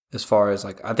As far as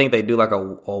like, I think they do like a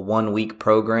 1 week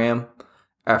program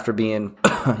after being,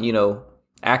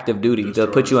 active duty. They'll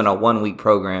put you in a 1 week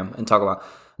program and talk about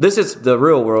this is the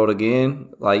real world again.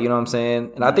 Like, you know what I'm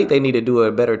saying? And I think they need to do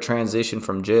a better transition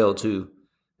from jail too.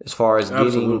 As far as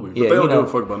Absolutely. getting, but they don't give a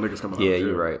fuck about niggas coming out of jail. Yeah,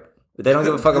 you're right. But they don't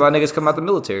give a fuck about niggas coming out the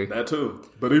military. That too.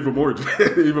 But even more so jail.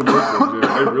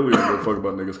 They really don't give a fuck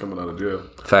about niggas coming out of jail.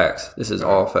 Facts. This is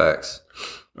all facts.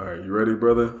 All right, you ready,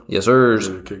 brother? Yes, sir. Ready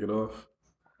to kick it off?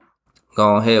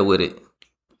 Go ahead with it.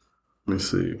 Let me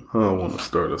see. I don't want to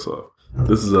start us off.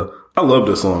 I love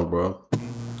this song, bro.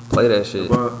 Play that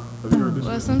shit. Have you heard this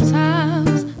shit?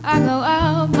 Sometimes I go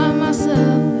out by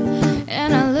myself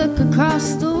and I look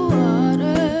across the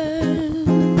water.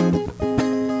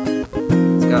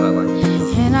 It's gotta like.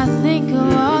 And I think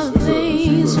of all the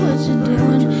things what you're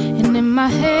doing, and in my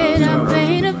head I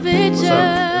paint a picture.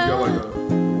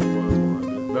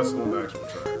 That's on the actual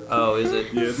track. Oh, is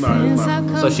it? Yeah, it's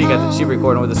not. So she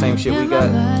recording with the same shit we got?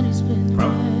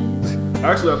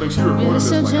 Actually, I think she recorded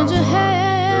this like outside.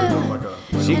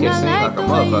 She can sing like a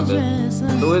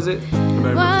motherfucker. Who is it?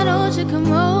 Why don't you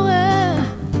come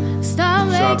over? Stop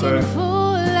making a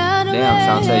fool out of me.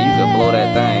 Damn, Shantae, you could blow that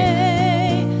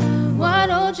thing. Why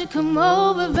don't you come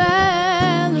over,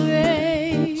 Valerie?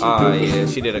 Oh, yeah,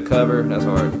 she did a cover. That's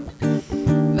hard.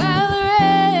 Valerie.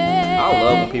 I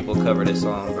love when people cover this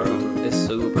song, bro. It's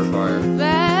super fire.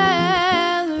 Valerie.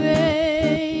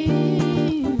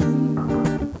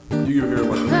 You can hear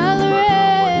like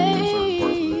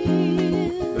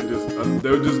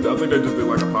I think they just did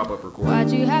like a pop-up recording.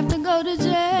 Why'd you have to go to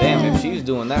jail? Damn, if she's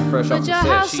doing that fresh off the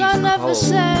set, she's cold.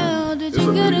 Sale. Did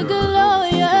you get a good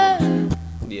lawyer?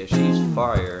 Yeah, she's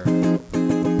fire.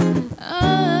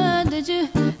 Did you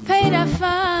pay that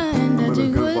fine? That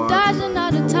you were dodging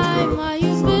all the time while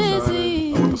you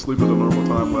busy? I went to sleep at a normal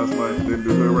time last night. Didn't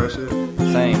do that right shit.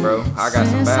 Same, bro. I got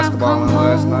some basketball in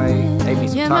last night. Ate me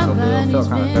some Taco Bell. Felt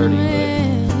kind of dirty,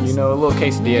 but a little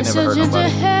quesadilla never hurt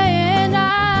nobody.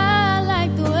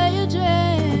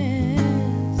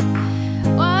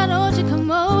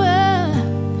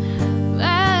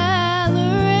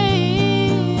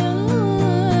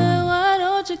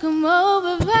 Come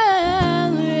over,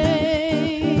 Valerie.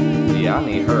 Yeah, I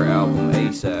need her album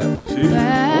ASAP.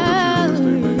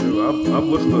 I've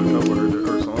listened to a couple of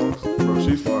her songs. Bro,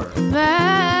 she's fire.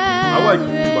 I like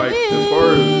as far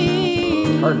as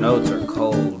her notes are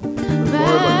cold. As far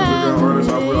as like underground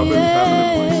artists, I've been tapping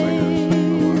into like singers.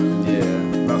 Yeah,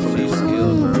 not so many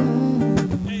skills, bro.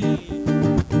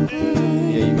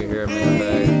 Yeah, you can hear me in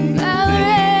the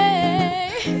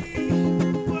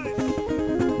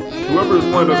Whoever is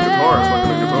playing those guitars, like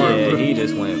the guitar. Yeah, he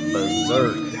just went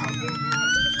berserk.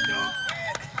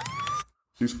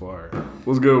 She's fire.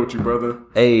 What's good with you, brother?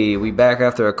 Hey, we back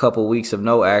after a couple weeks of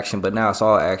no action, but now it's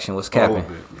all action. What's capping?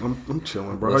 I'm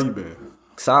chilling, bro. How you been?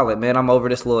 Solid, man. I'm over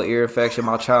this little ear infection,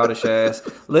 my childish ass.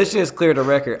 Let's just clear the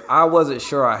record. I wasn't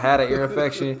sure I had an ear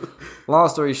infection. Long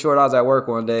story short, I was at work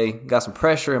one day, got some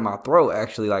pressure in my throat,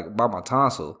 actually, like by my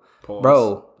tonsil. Pause.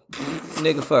 Bro,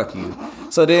 nigga, fuck you.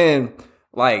 So then,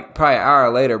 like, probably an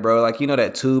hour later, bro, like, you know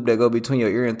that tube that go between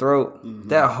your ear and throat? Mm-hmm.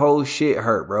 That whole shit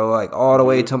hurt, bro, like, all the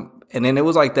way to... And then it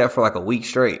was like that for like a week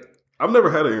straight. I've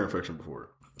never had an ear infection before.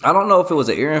 I don't know if it was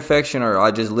an ear infection or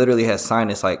I just literally had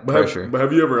sinus like pressure. But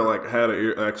have you ever like had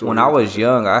an actual? When I was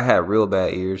young, I had real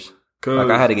bad ears. Like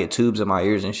I had to get tubes in my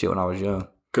ears and shit when I was young.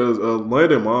 Cause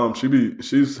Landon's mom,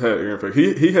 she's had ear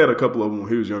infection. He had a couple of them when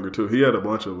he was younger too. He had a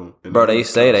bunch of them. Bro, they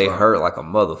say they hurt like a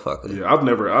motherfucker. Yeah, I've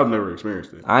never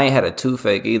experienced it. I ain't had a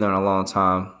toothache either in a long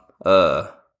time.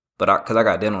 Cause I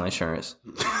got dental insurance.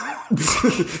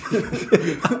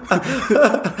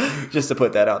 Just to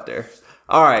put that out there.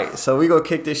 All right, so we gonna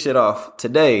kick this shit off.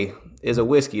 Today is a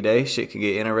whiskey day. Shit can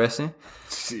get interesting.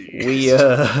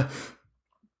 Jeez.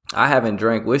 I haven't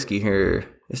drank whiskey here.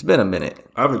 It's been a minute.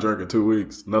 I haven't drank in 2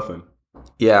 weeks. Nothing.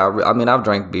 Yeah, I mean, I've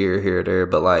drank beer here or there,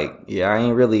 but like, yeah, I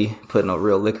ain't really putting no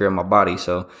real liquor in my body.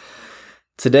 So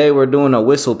today we're doing a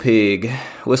Whistle Pig.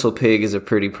 Whistle Pig is a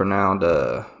pretty pronounced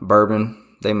bourbon.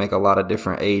 They make a lot of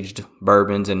different aged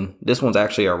bourbons, and this one's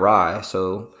actually a rye.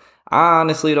 So I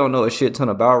honestly don't know a shit ton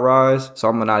about ryes, so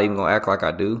I'm not even gonna act like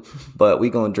I do. But we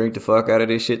gonna drink the fuck out of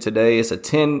this shit today. It's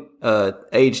a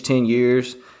aged 10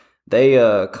 years. They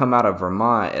come out of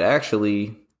Vermont. It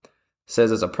actually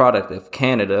says it's a product of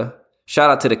Canada. Shout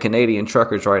out to the Canadian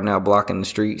truckers right now blocking the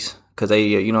streets because they,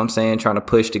 you know what I'm saying, trying to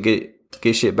push to get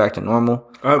shit back to normal.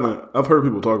 I've heard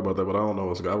people talk about that, but I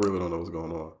really don't know what's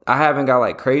going on. I haven't got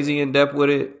like crazy in depth with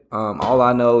it. All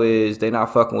I know is they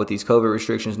not fucking with these COVID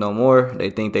restrictions no more. They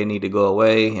think they need to go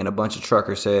away, and a bunch of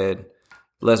truckers said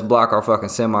let's block our fucking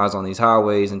semis on these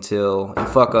highways until and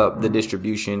fuck up the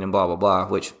distribution and blah, blah, blah,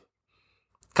 which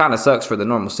kind of sucks for the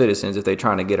normal citizens if they're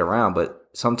trying to get around. But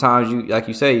sometimes you, like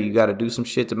you say, you got to do some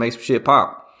shit to make some shit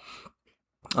pop.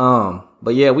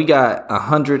 But yeah, we got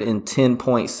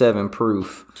 110.7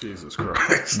 proof. Jesus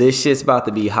Christ. This shit's about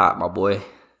to be hot, my boy.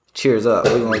 Cheers up.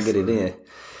 We're going to get it in.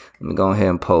 Let me go ahead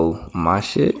and pull my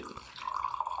shit.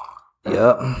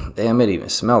 Yep. Damn, it even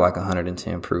smell like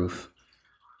 110 proof.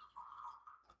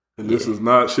 And this is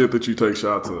not shit that you take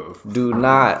shots of. Do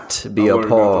not be appalled.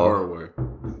 The hard way.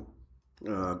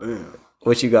 God damn.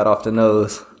 What you got off the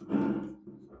nose?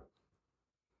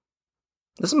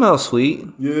 It smells sweet.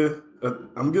 Yeah.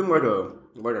 I'm getting like a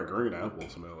green apple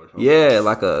smell or something. Yeah,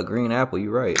 like a green apple.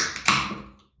 You're right.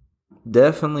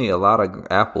 Definitely a lot of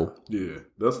apple. Yeah,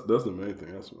 that's the main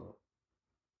thing I smell.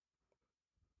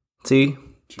 See,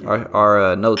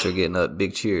 our notes are getting up.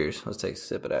 Big cheers. Let's take a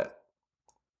sip of that.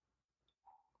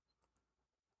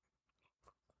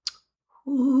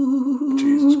 Ooh.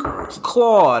 Jesus Christ,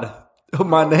 Claude.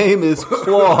 My name is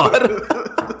Claude.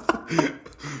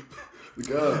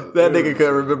 God, that nigga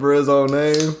couldn't remember his own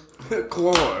name.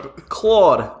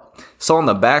 Claude. So on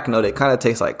the back note, it kind of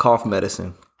tastes like cough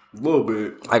medicine. A little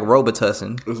bit. Like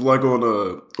Robitussin. It's like on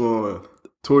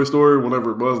Toy Story,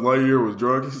 whenever Buzz Lightyear was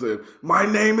drunk, he said, "My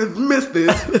name is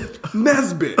Mrs.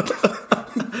 Nesbit."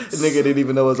 Nigga didn't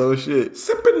even know his own shit.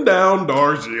 Sipping down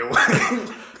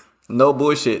Darjeeling. No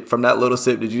bullshit. From that little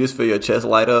sip, did you just feel your chest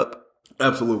light up?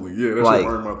 Absolutely. Yeah, that like, shit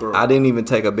burned my throat. I didn't even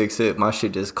take a big sip. My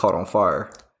shit just caught on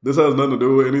fire. This has nothing to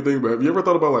do with anything, but have you ever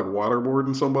thought about like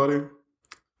waterboarding somebody?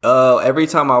 Every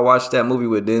time I watch that movie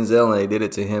with Denzel and they did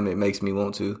it to him, it makes me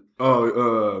want to.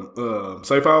 Oh,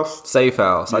 Safe House? Safe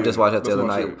House. Yeah, I just watched that the other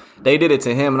night. They did it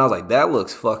to him and I was like, that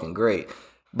looks fucking great.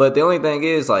 But the only thing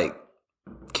is, like,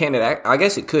 can it? I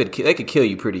guess it could. They could kill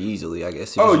you pretty easily. I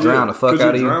guess. Drown the fuck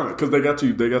out of you. Because they got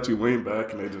you laying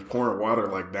back and they just pouring water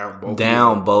like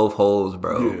down both holes,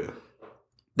 bro. Yeah,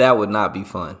 that would not be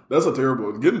fun. That's a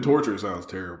terrible. Getting tortured sounds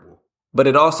terrible. But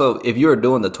it also, if you're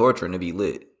doing the torturing, it'd be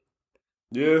lit.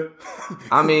 Yeah,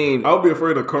 I mean, I would be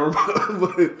afraid of karma,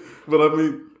 but I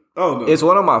mean, I don't know. It's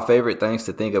one of my favorite things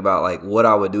to think about, like what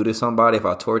I would do to somebody if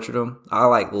I tortured them. I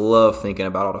like love thinking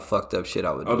about all the fucked up shit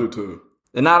I would do. I do too.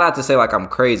 And not to say like I'm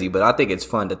crazy, but I think it's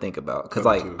fun to think about because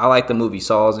like I like the movie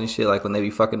Saws and shit. Like when they be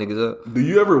fucking niggas up. Do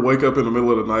you ever wake up in the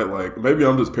middle of the night like maybe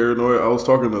I'm just paranoid? I was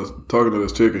talking to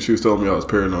this chick and she was telling me I was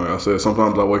paranoid. I said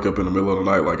sometimes I wake up in the middle of the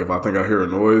night like if I think I hear a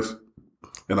noise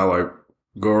and I like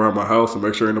go around my house and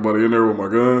make sure ain't nobody in there with my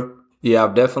gun. Yeah,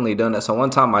 I've definitely done that. So one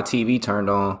time my TV turned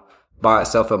on by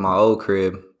itself at my old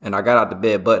crib and I got out the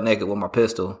bed butt naked with my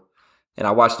pistol. And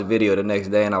I watched the video the next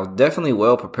day, and I was definitely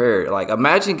well prepared. Like,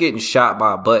 imagine getting shot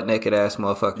by a butt naked ass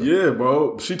motherfucker. Yeah,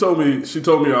 bro. She told me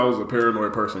I was a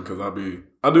paranoid person because I do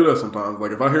that sometimes.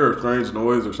 Like, if I hear a strange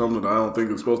noise or something that I don't think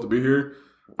is supposed to be here,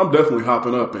 I'm definitely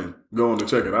hopping up and going to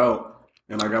check it out.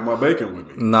 And I got my bacon with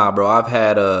me. Nah, bro.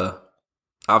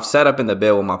 I've sat up in the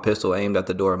bed with my pistol aimed at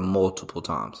the door multiple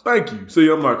times. Thank you. See,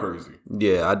 I'm not crazy.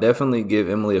 Yeah, I definitely give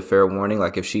Emily a fair warning.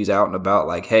 Like, if she's out and about,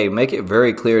 like, hey, make it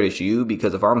very clear it's you.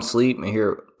 Because if I'm asleep and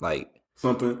hear, like,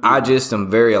 something, I just am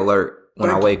very alert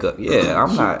when I wake up. Yeah,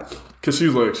 I'm not. Because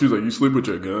she's like, you sleep with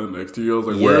your gun next to you. I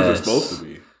was like, where is it supposed to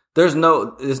be?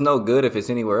 It's no good if it's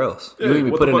anywhere else. Yeah, you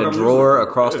even put it in a drawer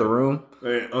across the room.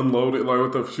 And unload it. Like,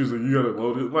 what the? She's like, you got to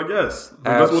load it. Like, yes.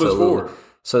 That's what it's for.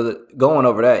 So going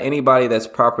over that, anybody that's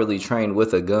properly trained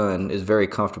with a gun is very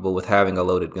comfortable with having a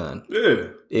loaded gun. Yeah.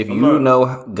 If you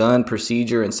know gun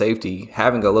procedure and safety,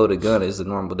 having a loaded gun is the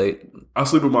normal day. I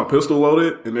sleep with my pistol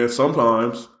loaded, and then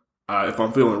sometimes, if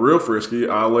I'm feeling real frisky,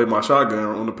 I'll lay my shotgun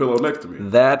on the pillow next to me.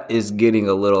 That is getting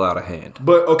a little out of hand.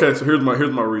 But, okay, so here's my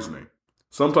reasoning.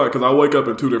 Sometimes, because I wake up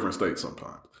in two different states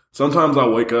sometimes. Sometimes I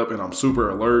wake up and I'm super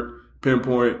alert,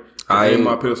 pinpoint, I aim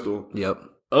my pistol. Yep.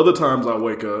 Other times I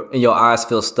wake up and your eyes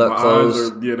feel stuck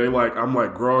closed. I'm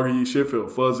like groggy, shit feel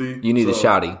fuzzy. You need a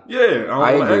shotty. Yeah,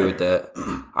 I agree with that.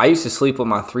 I used to sleep with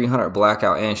my 300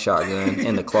 blackout and shotgun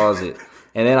in the closet,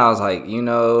 and then I was like,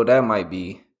 that might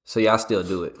be. So yeah, I still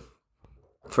do it.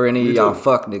 For any of y'all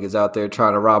fuck niggas out there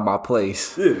trying to rob my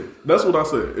place. Yeah, that's what I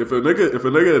said. If a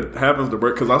nigga happens to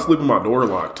break, because I sleep with my door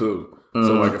locked too.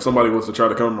 So like if somebody wants to try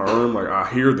to come in my room, like I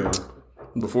hear them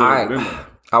before they get in there.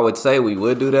 I would say we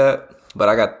would do that. But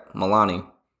I got Milani.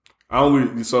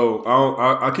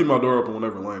 I keep my door open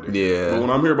whenever landing. Yeah. But when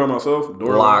I'm here by myself,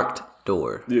 door locked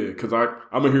door. Yeah, because I'm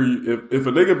gonna hear you. If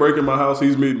a nigga break in my house,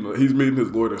 he's meeting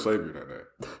his Lord and Savior that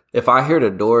day. If I hear the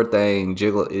door thing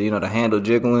jiggle, the handle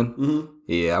jiggling,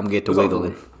 yeah, I'm getting to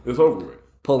wiggling. It's over with.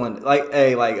 pulling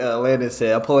Landon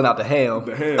said, I'm pulling out the ham.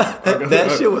 The ham.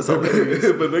 That shit was hilarious.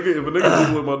 If a nigga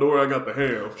Google at my door, I got the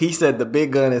ham. He said the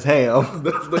big gun is ham.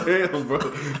 That's the ham,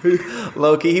 bro.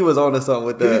 Low key, he was on to something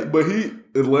with that.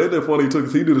 Landon funny too,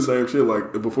 because he do the same shit.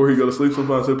 Like before he go to sleep,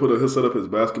 sometimes he'll set up his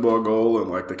basketball goal and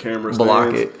like the camera stands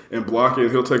block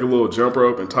it. He'll take a little jump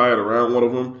rope and tie it around one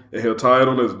of them, and he'll tie it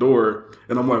on his door.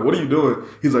 And I'm like, what are you doing?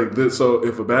 He's like, this. So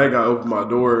if a bad guy opens my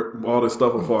door, all this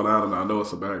stuff will fall down, and I know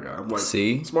it's a bad guy. I'm like,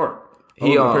 see, smart.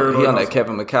 He on that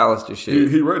Kevin McAllister shit.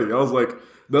 He ready. I was like,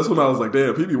 that's when I was like,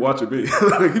 damn, he be watching me.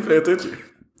 He pay attention.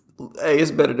 Hey,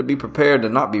 it's better to be prepared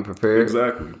than not be prepared.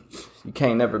 Exactly. You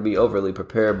can't never be overly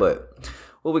prepared. But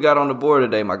what we got on the board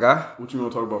today, my guy? What you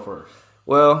want to talk about first?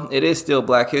 Well, it is still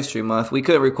Black History Month. We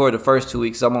couldn't record the first 2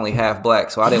 weeks. I'm only half black,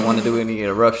 so I didn't want to do any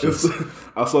interruptions.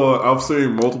 I've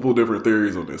seen multiple different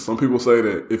theories on this. Some people say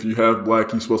that if you have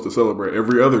black, you're supposed to celebrate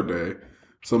every other day.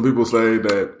 Some people say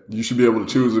that you should be able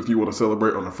to choose if you want to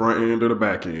celebrate on the front end or the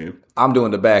back end. I'm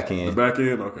doing the back end. The back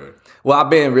end? Okay. Well, I've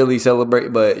been really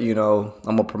celebrating, but, I'm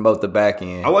going to promote the back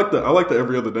end. I like the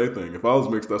every other day thing. If I was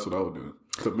mixed, that's what I would do.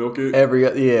 To milk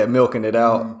it? Milking it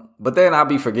out. Mm-hmm. But then I'll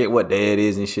be forget what day it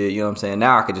is and shit. You know what I'm saying?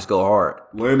 Now I could just go hard.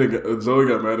 Zoe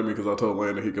got mad at me because I told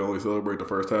Landon he could only celebrate the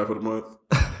first half of the month.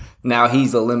 Now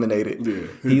he's eliminated. Yeah.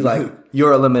 He's like,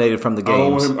 you're eliminated from the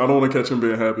games. I don't want to catch him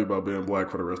being happy about being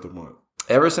black for the rest of the month.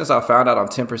 Ever since I found out I'm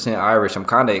 10% Irish, I'm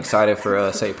kind of excited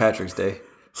for St. Patrick's Day.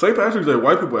 St. Patrick's Day,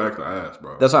 white people act the ass,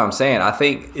 bro. That's what I'm saying. I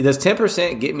think, does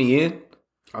 10% get me in?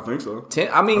 I think so. 1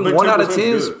 out of 10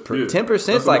 is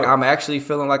 10%. Is like, enough. I'm actually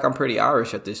feeling like I'm pretty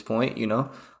Irish at this point,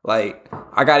 Like,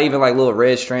 I got even like little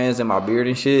red strands in my beard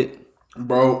and shit.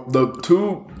 Bro,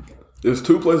 there's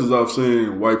two places I've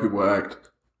seen white people act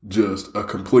just a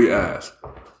complete ass.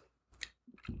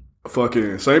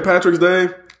 Fucking St. Patrick's Day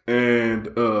and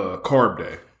Carb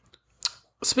Day.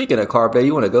 Speaking of Carb Day,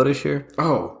 you want to go this year?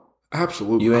 Oh,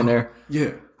 absolutely. You in there?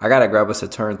 Yeah. I got to grab us a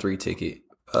turn 3 ticket.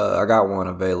 I got one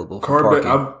available for Carb Day.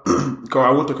 parking.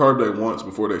 I went to Carb Day once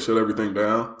before they shut everything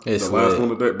down. It's the last lit.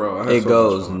 one today, bro.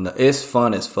 It's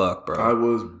fun as fuck, bro. I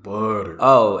was buttered.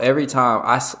 Oh, every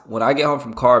time when I get home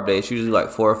from Carb Day, it's usually like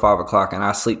 4 or 5 o'clock, and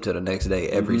I sleep till the next day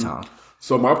every time.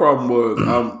 So my problem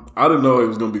was I didn't know it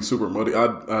was gonna be super muddy.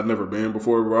 I'd never been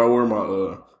before, bro. I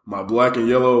wear my black and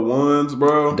yellow ones,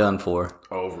 bro. Done for.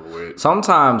 Over with.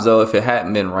 Sometimes though, if it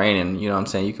hadn't been raining, you know what I'm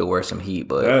saying, you could wear some heat.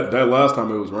 But that last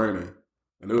time it was raining,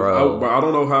 and bro, I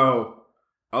don't know how.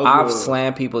 I've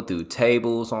slammed people through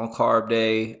tables on Carb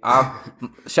Day.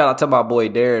 Shout out to my boy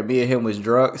Darren. Me and him was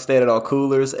drunk, standing on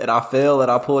coolers, and I fell and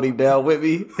I pulled him down with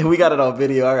me. And we got it on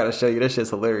video. I gotta show you. That shit's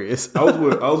hilarious. I was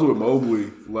with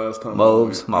Mobley last time.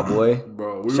 Mobes, my boy.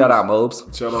 Bro, shout out Mobes.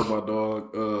 Shout out my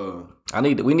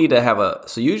dog. We need to have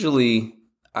so usually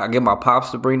I get my pops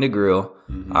to bring the grill.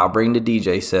 Mm-hmm. I'll bring the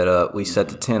DJ set up. We set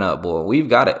the tent up, boy. We've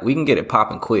got it. We can get it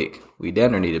popping quick. We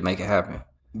damn near need to make it happen.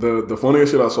 The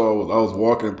funniest shit I saw was I was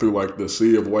walking through like the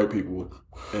sea of white people,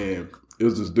 and it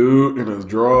was this dude in his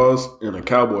drawers and a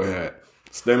cowboy hat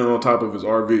standing on top of his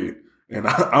RV. And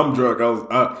I'm drunk.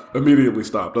 I immediately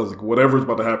stopped. I was like, whatever's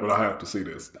about to happen, I have to see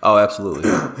this. Oh, absolutely.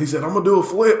 He said, I'm going to do a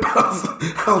flip.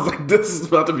 I was like, this is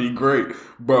about to be great.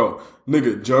 Bro,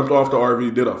 nigga jumped off the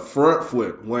RV, did a front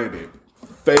flip, landed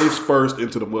face first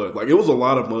into the mud. Like, it was a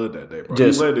lot of mud that day, bro.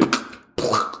 He landed,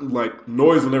 like,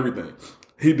 noise and everything.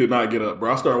 He did not get up,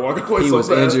 bro. I started walking away so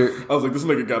fast. Injured. I was like, this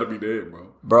nigga got to be dead, bro.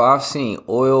 Bro, I've seen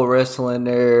oil wrestling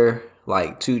there,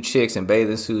 like 2 chicks in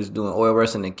bathing suits doing oil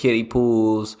wrestling in kiddie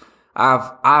pools.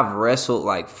 I've wrestled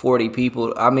like 40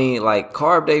 people. I mean, like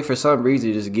Carb Day for some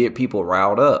reason just get people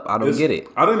riled up. I don't get it.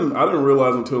 I didn't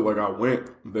realize until like I went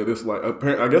that it's like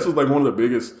I guess it's like one of the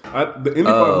biggest. The Indy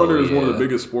 500 is one of the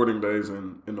biggest sporting days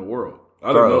in the world.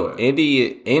 I didn't know that.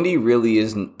 Indy really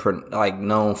isn't like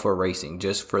known for racing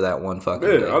just for that one fucking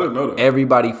day. I didn't know that.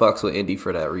 Everybody fucks with Indy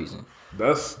for that reason.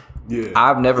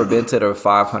 I've never been to the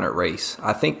 500 race.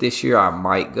 I think this year I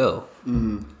might go.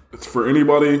 Mm-hmm. It's for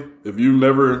anybody, if you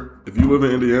live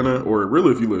in Indiana, or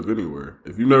really if you live anywhere,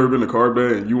 if you've never been to Carb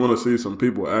Day and you want to see some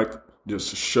people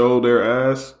just show their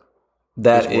ass,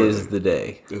 that is the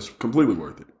day. It's completely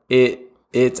worth it.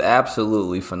 It's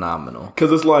absolutely phenomenal.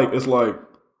 Because it's like,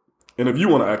 and if you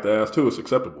want to act the ass too, it's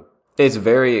acceptable. It's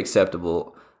very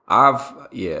acceptable. I've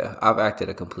acted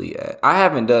a complete ass. I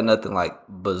haven't done nothing like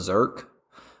berserk,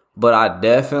 but I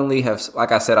definitely have,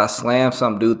 like I said, I slammed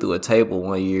some dude through a table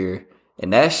one year.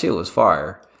 And that shit was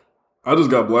fire. I just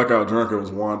got blackout drunk and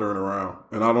was wandering around.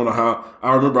 And I don't know how.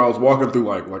 I remember I was walking through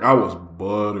like I was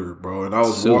buttered, bro. And I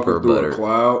was walking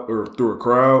through a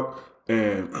crowd.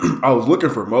 And I was looking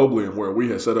for Mobley and where we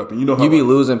had set up. And you know how you be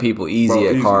losing people easy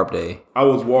at easy. Carb Day. I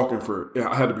was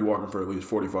I had to be walking for at least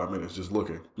 45 minutes just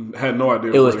looking. Had no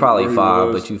idea. It was probably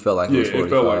 5, but you felt like it was 45. It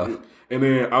felt like it. And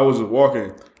then I was just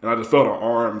walking, and I just felt an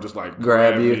arm just like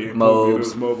grab you, me.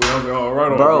 Mobes. Mobley. I was like, all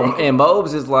right, bro. And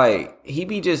Mobes is like, he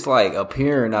be just like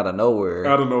appearing out of nowhere.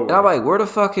 And I'm like, where the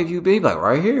fuck have you been? He's like,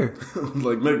 right here.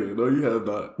 Like, nigga, no, you have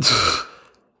not.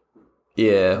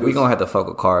 Yeah, we gonna have to fuck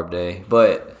with Carb Day.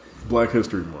 But Black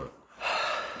History Month.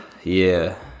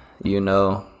 Yeah,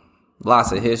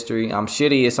 lots of history. I'm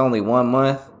shitty it's only 1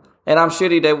 month. And I'm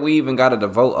shitty that we even got to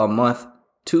devote a month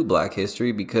to Black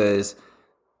history because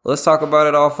let's talk about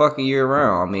it all fucking year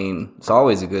round. I mean, it's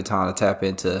always a good time to tap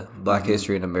into Black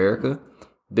history in America.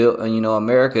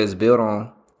 America is built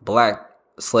on Black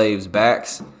slaves'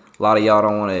 backs. A lot of y'all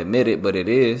don't want to admit it, but it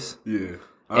is. Yeah.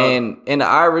 And the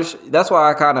Irish, that's why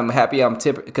I kind of am happy I'm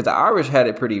tipping, because the Irish had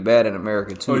it pretty bad in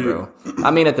America too, bro.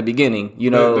 I mean, at the beginning,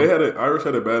 Irish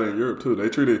had it bad in Europe too. They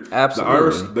treated absolutely the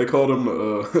Irish. They called them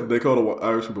the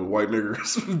Irish people white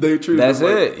niggers. They treated that's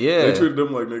them it. Yeah, they treated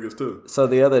them like niggas too. So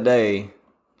the other day,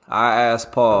 I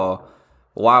asked Paul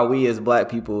why we as Black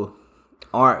people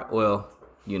aren't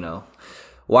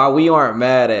why we aren't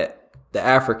mad at the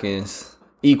Africans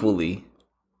equally,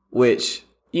 which.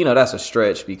 That's a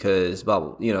stretch because,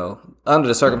 under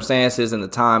the circumstances and the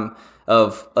time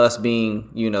of us being,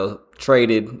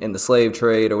 traded in the slave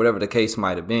trade or whatever the case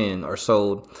might have been or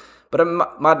sold. But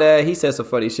my dad, he said some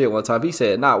funny shit one time. He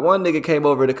said, not one nigga came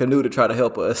over the canoe to try to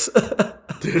help us.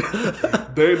 They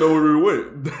didn't know where we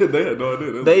went. They had no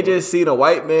idea. They just seen a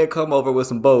white man come over with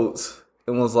some boats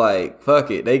and was like,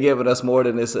 fuck it. They giving us more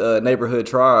than this neighborhood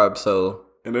tribe. So,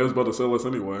 and they was about to sell us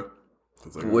anyway.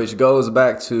 Which goes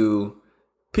back to...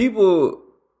 people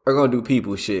are going to do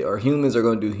people shit or humans are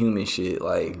going to do human shit.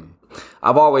 Like,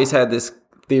 I've always had this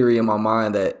theory in my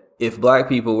mind that if Black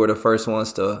people were the first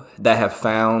ones that have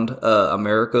found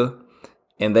America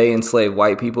and they enslaved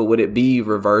white people, would it be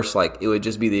reversed? Like, it would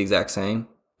just be the exact same?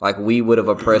 Like, we would have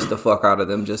oppressed the fuck out of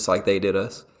them just like they did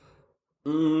us?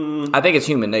 I think it's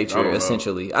human nature,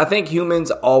 essentially. I think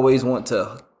humans always want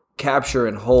to capture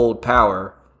and hold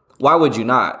power. Why would you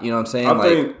not? You know what I'm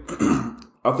saying?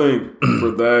 I think for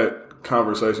that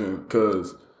conversation,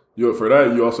 because for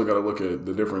that, you also got to look at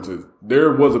the differences.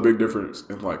 There was a big difference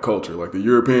in like culture, like the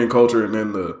European culture and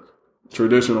then the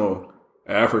traditional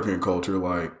African culture,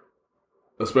 like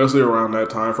especially around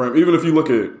that time frame. Even if you look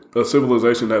at a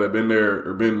civilization that had been there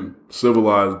or been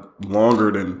civilized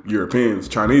longer than Europeans,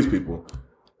 Chinese people.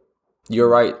 You're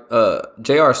right.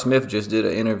 J.R. Smith just did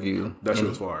an interview. That shit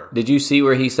was fire. Did you see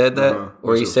where he said that?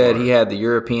 Where he said he had the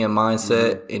European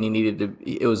mindset and he needed to,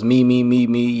 it was me,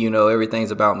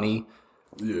 everything's about me.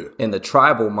 Yeah. And the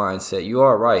tribal mindset, you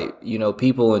are right.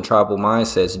 People in tribal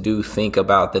mindsets do think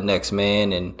about the next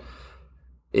man, and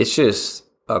it's just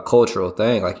a cultural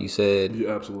thing, like you said.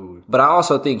 Yeah, absolutely. But I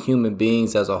also think human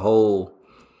beings as a whole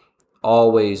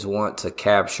always want to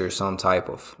capture some type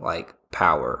of like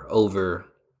power over.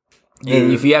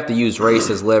 And if you have to use race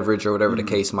as leverage or whatever the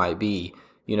case might be,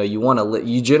 you want to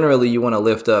you want to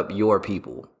lift up your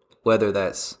people, whether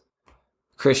that's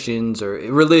Christians or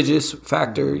religious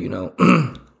factor,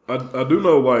 I do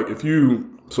know, like,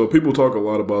 so people talk a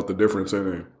lot about the difference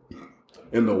in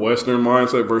the Western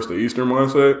mindset versus the Eastern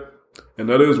mindset. And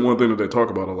that is one thing that they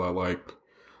talk about a lot. Like,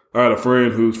 I had a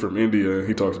friend who's from India, and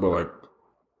he talks about like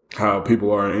how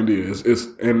people are in India.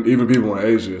 And even people in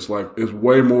Asia, it's like, it's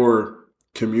way more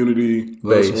community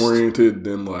based oriented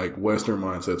than like Western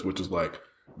mindsets, which is like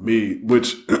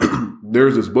which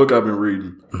there's this book I've been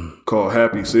reading called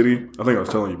Happy City. I think I was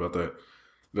telling you about that.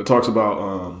 That talks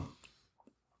about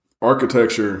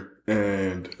architecture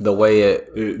and the way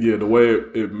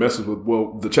it messes with,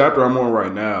 the chapter I'm on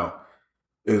right now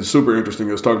is super interesting.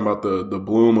 It's talking about the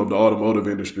bloom of the automotive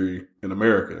industry in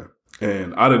America.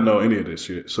 And I didn't know any of this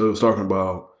shit. So it was talking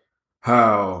about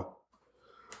how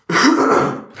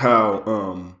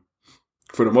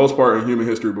for the most part in human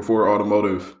history before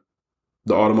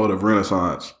the automotive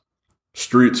renaissance,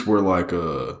 streets were like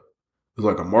a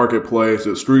marketplace.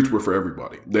 The streets were for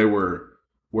everybody. They were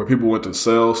where people went to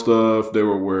sell stuff. They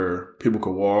were where people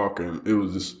could walk, and it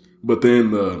was just. But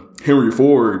then Henry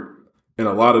Ford and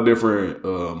a lot of different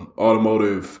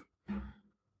automotive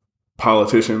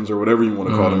politicians or whatever you want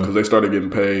to call them, because they started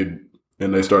getting paid.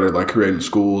 And they started like creating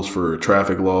schools for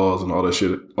traffic laws and all this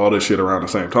shit around the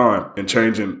same time, and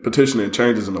petitioning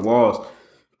changes in the laws.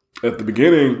 At the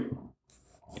beginning,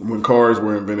 when cars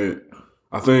were invented,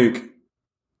 I think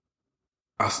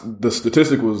the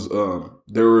statistic was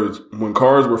when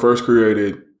cars were first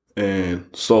created and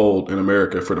sold in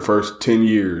America for the first 10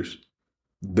 years,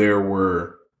 there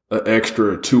were an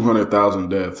extra 200,000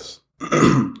 deaths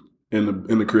in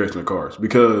the creation of cars,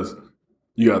 because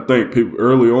you got to think, people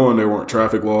early on, there weren't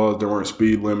traffic laws, there weren't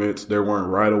speed limits, there weren't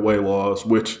right of way laws,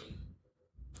 which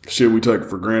shit we take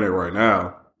for granted right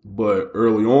now. But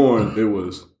early on, they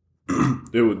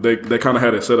kind of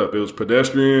had it set up. It was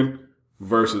pedestrian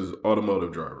versus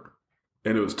automotive driver,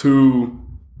 and it was two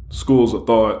schools of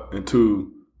thought and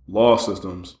two law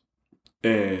systems,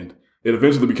 and it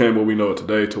eventually became what we know it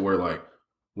today, to where like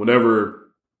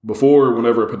whenever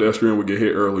a pedestrian would get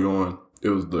hit early on, it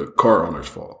was the car owner's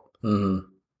fault. Mm-hmm.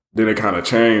 Then it kind of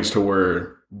changed to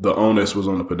where the onus was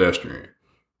on the pedestrian,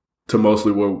 to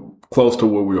mostly close to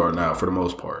where we are now for the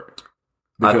most part.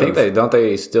 Because I think don't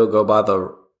they still go by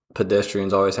the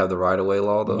pedestrians always have the right of way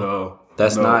law though? No,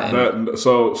 that's not.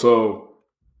 So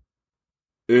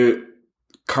it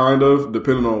kind of,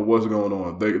 depending on what's going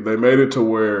on, they made it to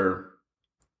where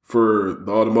for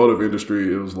the automotive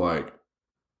industry, it was like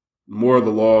more of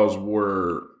the laws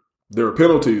there were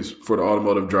penalties for the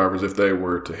automotive drivers if they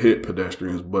were to hit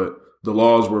pedestrians, but the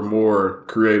laws were more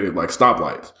created, like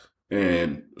stoplights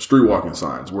and street walking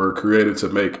signs were created to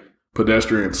make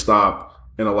pedestrians stop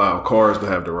and allow cars to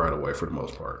have the right of way for the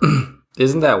most part.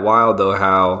 Isn't that wild though,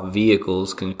 how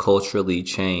vehicles can culturally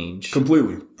change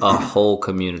completely a whole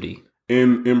community?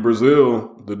 In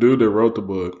Brazil, the dude that wrote the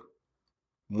book,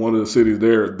 one of the cities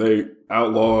there, they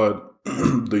outlawed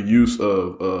the use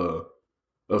of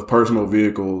personal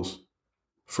vehicles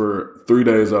for 3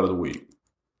 days out of the week.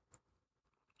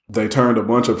 They turned a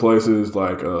bunch of places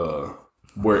like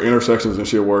where intersections and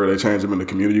shit were, they changed them into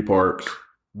community parks.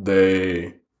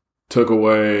 They took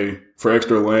away, for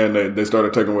extra land, they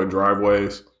started taking away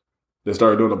driveways. They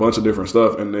started doing a bunch of different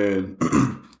stuff. And then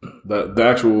the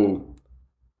actual,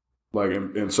 like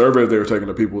in surveys they were taking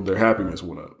to people, their happiness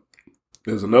went up.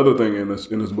 There's another thing in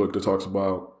this book that talks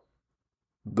about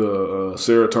the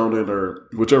serotonin, or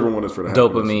whichever one is for the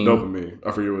dopamine.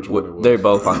 I forget which one it was. They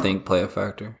both, I think, play a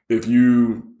factor. If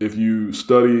you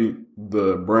study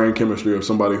the brain chemistry of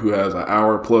somebody who has an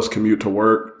hour plus commute to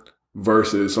work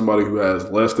versus somebody who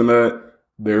has less than that,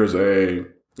 there's I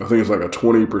think it's like a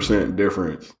 20%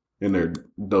 difference in their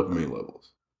dopamine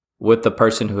levels. With the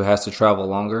person who has to travel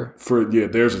longer?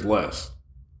 Theirs is less.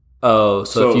 Oh,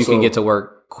 so if you can get to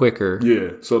work quicker.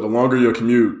 Yeah, so the longer your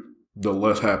commute, the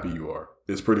less happy you are.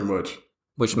 It's pretty much,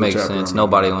 which makes sense.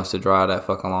 Nobody wants to drive that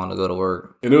fucking long to go to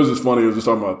work. And it was just funny. It was just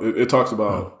talking about. It talks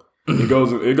about. It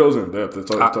goes in depth. It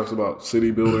talks about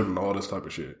city building and all this type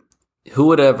of shit. Who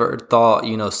would ever thought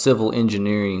civil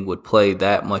engineering would play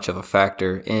that much of a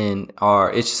factor in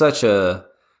our? It's such a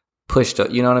push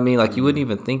to, you know what I mean? Like you wouldn't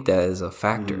even think that is a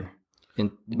factor. Mm-hmm.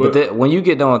 But when you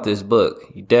get done with this book,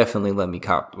 you definitely let me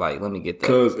get that,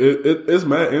 because it's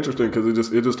mad interesting,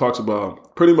 because it just talks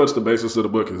about pretty much the basis of the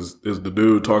book is the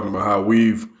dude talking about how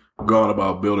we've gone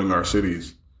about building our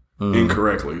cities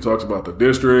incorrectly. He talks about the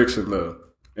districts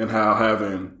and how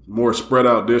having more spread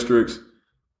out districts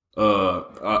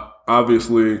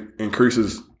obviously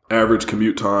increases average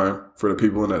commute time for the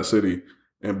people in that city,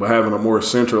 but having a more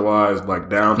centralized like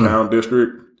downtown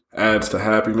district adds to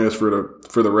happiness for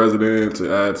the residents. It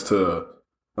adds to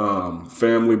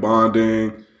family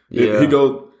bonding. Yeah.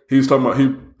 He's talking about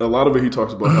a lot of it. He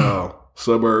talks about how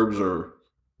suburbs are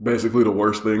basically the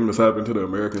worst thing that's happened to the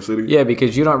American city. Yeah,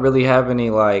 because you don't really have any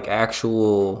like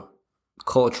actual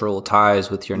cultural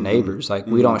ties with your neighbors. Like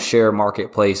we don't share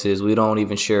marketplaces. We don't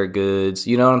even share goods.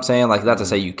 You know what I'm saying? Like not to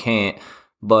say you can't,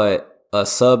 but a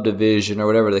subdivision or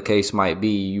whatever the case might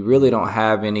be, you really don't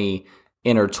have any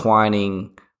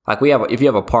intertwining. Like if you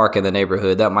have a park in the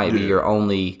neighborhood, that might be your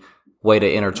only way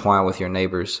to intertwine with your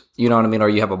neighbors. You know what I mean? Or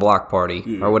you have a block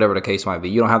party or whatever the case might be.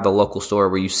 You don't have the local store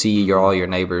where you see all your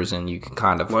neighbors and you can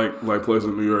kind of like places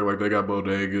in New York, like they got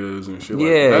bodegas and shit.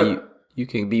 Yeah, like that. You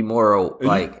can be more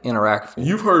like interactive.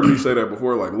 You've heard me say that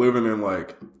before, like living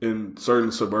in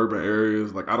certain suburban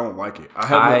areas. Like I don't like it.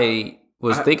 I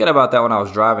was thinking about that when I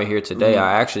was driving here today.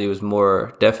 I actually was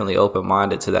more definitely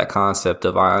open-minded to that concept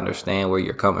of I understand where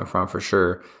you're coming from for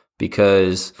sure.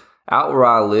 Because out where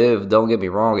I live, don't get me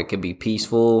wrong, it can be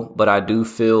peaceful, but I do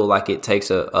feel like it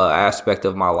takes a aspect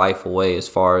of my life away as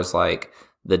far as like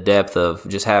the depth of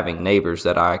just having neighbors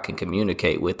that I can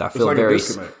communicate with. I feel like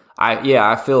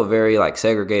I feel very like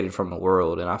segregated from the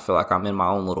world, and I feel like I'm in my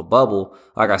own little bubble.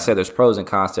 Like I said, there's pros and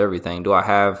cons to everything. Do I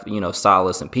have,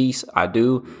 solace and peace? I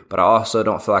do, but I also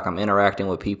don't feel like I'm interacting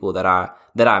with people that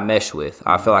I mesh with.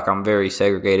 I feel like I'm very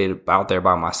segregated out there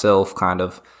by myself, kind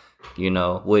of,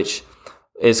 which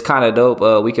is kind of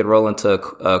dope. We could roll into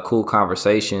a cool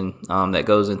conversation that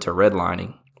goes into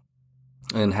redlining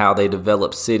and how they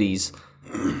develop cities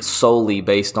solely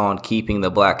based on keeping the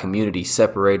black community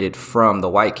separated from the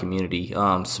white community,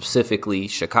 specifically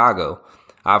Chicago.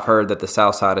 I've heard that the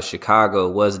south side of Chicago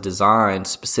was designed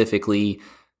specifically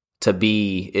to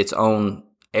be its own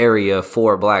area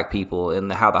for black people, and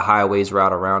how the highways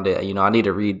route around it. You know, I need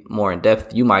to read more in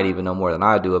depth. You might even know more than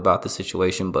I do about the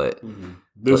situation, but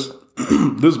this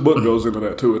book goes into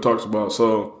that too. It talks a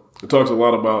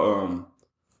lot about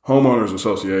homeowners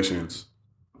associations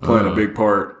playing a big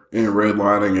part in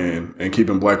redlining and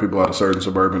keeping black people out of certain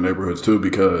suburban neighborhoods too,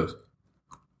 because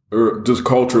just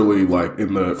culturally, like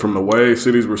from the way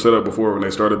cities were set up before, when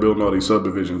they started building all these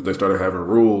subdivisions, they started having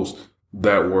rules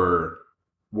that were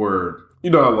you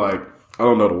know how, like, I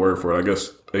don't know the word for it, I guess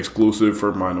exclusive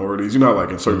for minorities. You know how, like,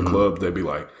 in certain clubs they'd be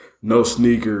like, no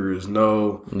sneakers,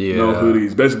 no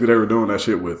hoodies. Basically they were doing that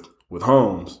shit with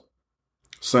homes,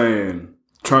 saying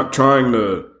trying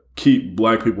to keep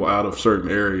black people out of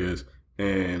certain areas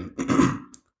and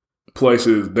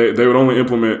places. They would only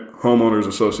implement homeowners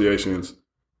associations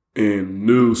in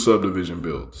new subdivision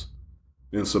builds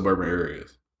in suburban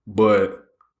areas.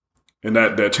 And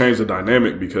that changed the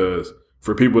dynamic, because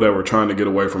for people that were trying to get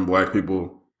away from black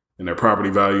people and their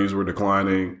property values were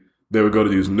declining, they would go to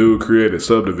these new created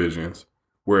subdivisions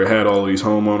where it had all these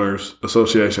homeowners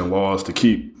association laws to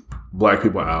keep black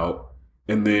people out.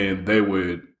 And then they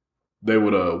would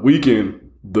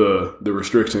weaken the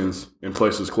restrictions in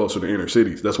places closer to inner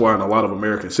cities. That's why in a lot of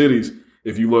American cities,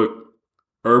 if you look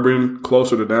urban,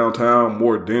 closer to downtown,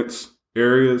 more dense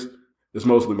areas, it's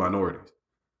mostly minorities.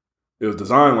 It was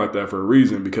designed like that for a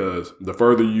reason, because the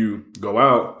further you go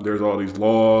out, there's all these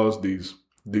laws, these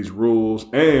rules,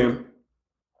 and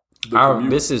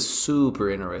this is super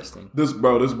interesting. This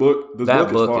book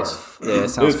it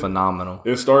sounds phenomenal.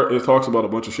 It talks about a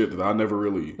bunch of shit that I never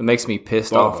really. It makes me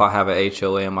pissed off. I have an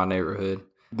HOA in my neighborhood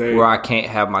where I can't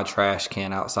have my trash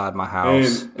can outside my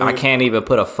house. And I can't even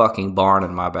put a fucking barn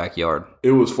in my backyard.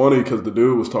 It was funny because the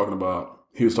dude was talking about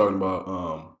because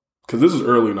this is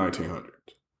early 1900s.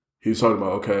 He's talking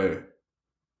about, okay,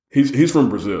 he's from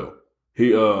Brazil.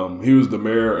 He was the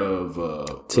mayor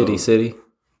of Titty City.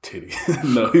 Titty.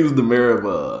 No, he was the mayor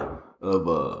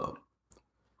of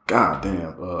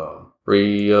goddamn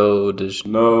Rio de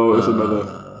No, it's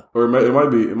another, or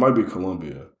it might be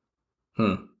Colombia.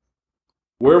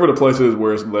 Wherever the place is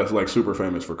where it's less like super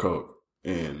famous for coke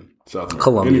in South America.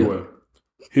 Colombia. Anyway,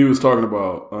 he was talking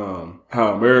about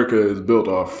how America is built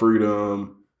off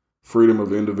freedom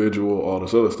of individual, all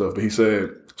this other stuff. But he said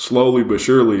slowly but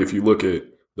surely, if you look at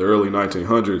the early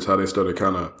 1900s, how they started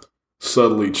kind of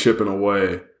subtly chipping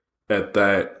away at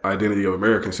that identity of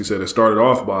Americans. He said it started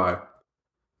off by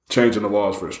changing the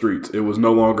laws for the streets. It was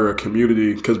no longer a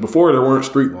community, because before there weren't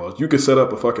street laws. You could set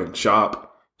up a fucking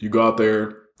shop. You go out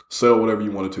there, sell whatever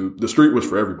you wanted to. The street was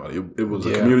for everybody. It was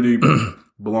a community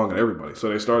belonging to everybody. So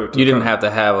they started to You didn't have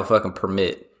to have a fucking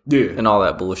permit. Yeah. And all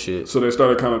that bullshit. So they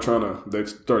started they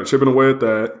started chipping away at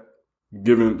that,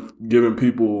 giving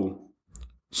people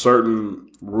certain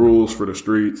rules for the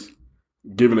streets,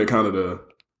 giving it kind of the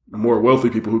more wealthy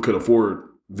people who could afford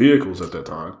vehicles at that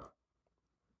time.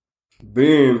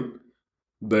 Then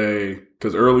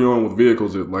because early on with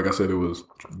vehicles, like I said,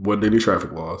 wasn't any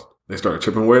traffic laws. They started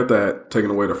chipping away at that,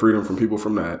 taking away the freedom from people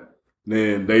from that.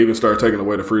 Then they even started taking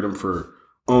away the freedom for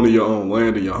owning your own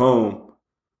land in your home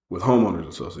with homeowners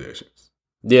associations.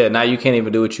 Yeah, now you can't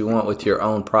even do what you want with your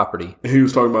own property. And he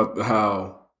was talking about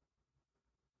how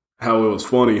it was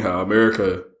funny how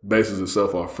America bases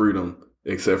itself off freedom,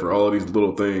 except for all of these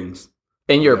little things.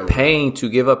 And you're paying to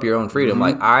give up your own freedom.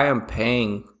 Like, I am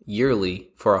paying yearly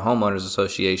for a homeowners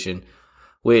association,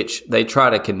 which they try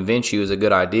to convince you is a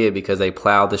good idea because they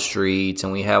plow the streets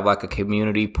and we have like a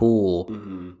community pool,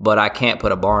 but I can't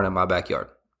put a barn in my backyard.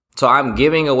 So I'm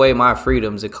giving away my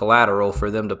freedoms and collateral for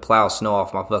them to plow snow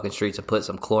off my fucking streets and put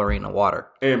some chlorine in water.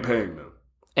 And paying them.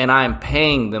 And I'm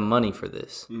paying them money for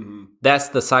this. That's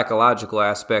the psychological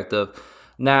aspect of.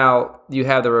 Now, you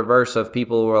have the reverse of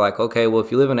people who are like, okay, well,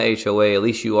 if you live in an HOA, at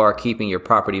least you are keeping your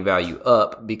property value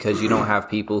up because you don't have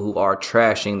people who are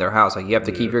trashing their house. Like, you have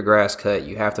to keep your grass cut.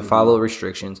 You have to follow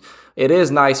restrictions. It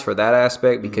is nice for that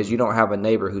aspect because you don't have a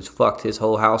neighbor who's fucked his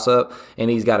whole house up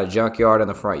and he's got a junkyard in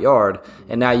the front yard.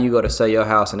 And now you go to sell your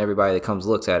house and everybody that comes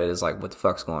looks at it is like, what the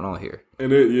fuck's going on here?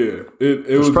 And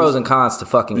There's pros and cons to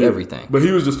fucking everything. But he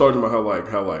was just talking about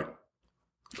how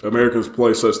Americans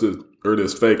place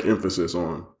this fake emphasis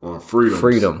on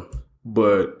freedom.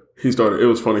 But it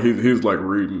was funny. He was like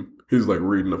reading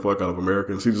the fuck out of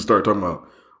Americans. He just started talking about,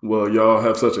 well, y'all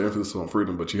have such an emphasis on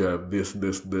freedom, but you have this,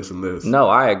 and this. No,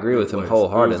 I agree with him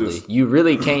wholeheartedly. You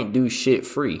really can't do shit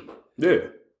free. Yeah.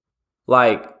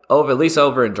 Like, at least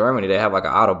over in Germany, they have like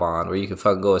an Autobahn where you can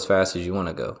fucking go as fast as you want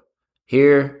to go.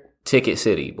 Here, ticket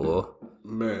city, boy.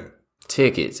 Man.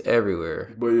 Tickets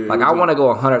everywhere. But yeah, like I want to go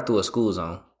 100 through a school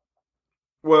zone.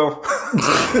 Well,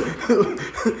 I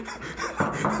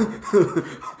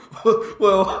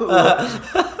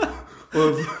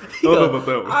don't know about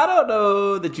that one. I don't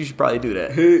know that you should probably do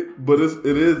that. But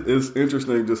it's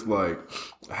interesting, just like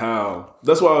how.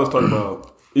 That's why I was talking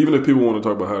about. Even if people want to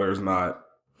talk about how there's not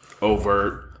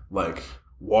overt, like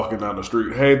walking down the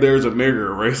street, hey, there's a nigger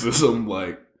racism.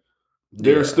 Like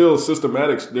there's still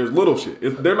systematic. There's little shit.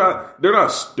 They're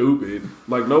not stupid.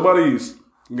 Like nobody's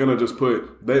gonna just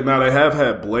put. They have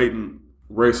had blatant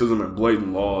racism and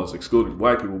blatant laws excluding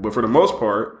black people, but for the most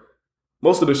part,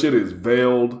 most of the shit is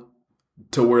veiled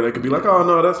to where they could be like, oh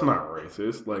no, that's not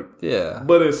racist. Like, yeah,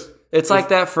 but it's like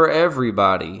that for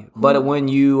everybody. But when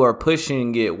you are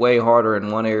pushing it way harder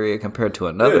in one area compared to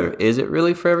another, is it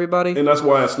really for everybody? And that's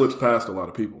why it slips past a lot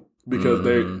of people because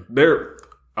they're.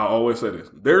 I always say this: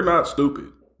 they're not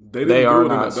stupid. They didn't do it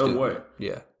in a dumb way.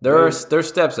 Yeah, they're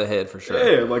steps ahead for sure.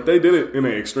 Yeah, like they did it in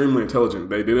an extremely intelligent.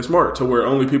 They did it smart to where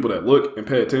only people that look and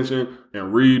pay attention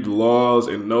and read laws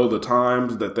and know the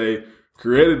times that they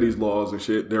created these laws and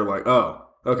shit, they're like, oh,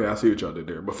 okay, I see what y'all did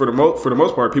there. But for the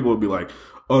most part, people would be like,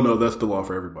 oh no, that's the law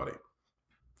for everybody.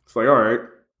 It's like, all right,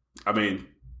 I mean,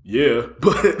 yeah,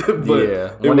 but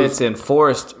yeah, when it's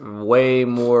enforced way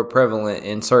more prevalent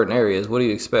in certain areas, what do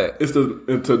you expect? It's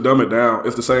to dumb it down.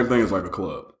 It's the same thing as like a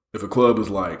club. If a club is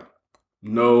like,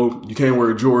 no, you can't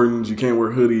wear Jordans, you can't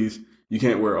wear hoodies, you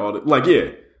can't wear all that. Like, yeah,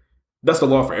 that's the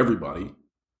law for everybody,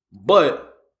 but.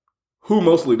 Who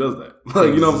mostly does that? Like,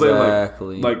 you know what I'm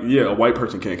saying? Like, yeah, a white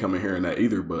person can't come in here and that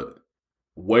either, but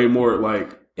way more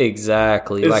like...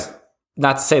 Exactly. Like,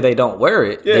 not to say they don't wear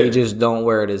it. Yeah. They just don't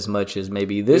wear it as much as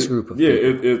maybe this group of people.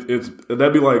 Yeah,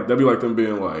 that'd be like them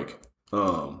being like,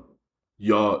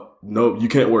 y'all, no, you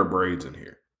can't wear braids in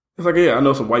here. It's like, yeah, I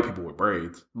know some white people with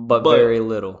braids. But very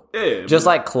little. Yeah. Just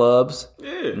like clubs.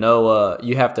 Yeah. No,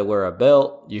 you have to wear a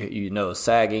belt. You know,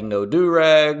 sagging, no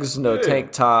do-rags, no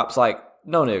tank tops, like...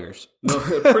 No niggers. No,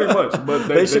 pretty much. But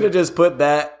they should have just put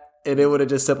that, and it would have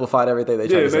just simplified everything they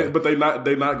tried to say. But they not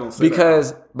gonna say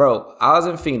because, bro, I was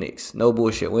in Phoenix. No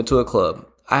bullshit. Went to a club.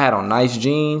 I had on nice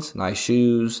jeans, nice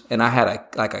shoes, and I had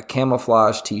a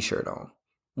camouflage T-shirt on,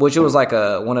 which it was like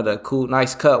one of the cool,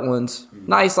 nice cut ones,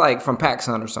 nice like from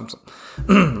PacSun or something.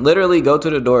 Literally, go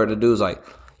to the door. The dude's like,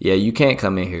 "Yeah, you can't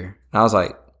come in here." And I was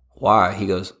like, "Why?" He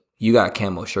goes, "You got a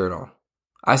camo shirt on."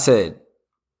 I said,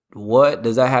 what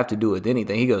does that have to do with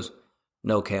anything? He goes,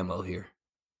 no camo here.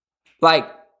 Like,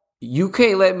 you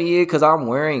can't let me in because I'm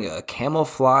wearing a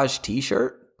camouflage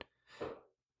T-shirt?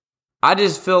 I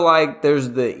just feel like there's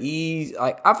the ease.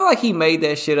 Like, I feel like he made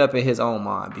that shit up in his own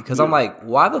mind because I'm like,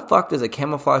 why the fuck does a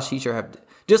camouflage T-shirt have to,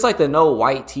 just like the no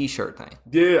white T-shirt thing?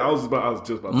 Yeah, I was just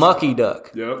about to Mucky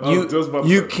Duck. Yeah, I was just about to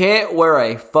You can't wear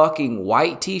a fucking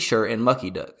white T-shirt in Mucky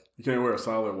Duck. You can't wear a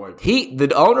solid white T-shirt.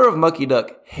 The owner of Mucky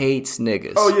Duck hates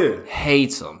niggas. Oh, yeah.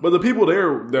 Hates them. But the people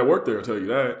there that work there will tell you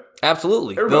that.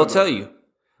 Absolutely. They'll tell you.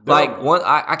 Like,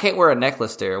 I can't wear a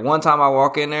necklace there. One time I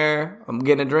walk in there, I'm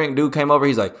getting a drink, dude came over,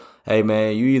 he's like, hey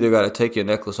man, you either got to take your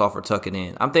necklace off or tuck it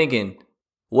in. I'm thinking,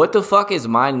 what the fuck is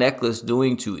my necklace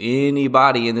doing to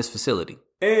anybody in this facility?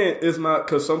 And it's not,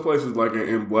 because some places like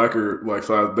in blacker like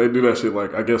size, they do that shit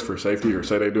like, I guess for safety, or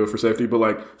say they do it for safety. But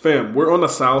like, fam, we're on the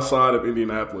south side of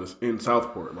Indianapolis in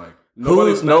Southport. Like,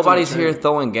 nobody's here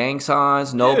throwing gang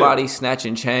signs. Nobody's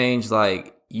snatching change.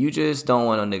 Like, you just don't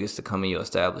want no niggas to come in your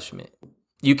establishment.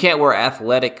 You can't wear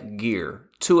athletic gear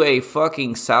to a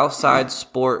fucking Southside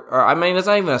sport, or I mean, it's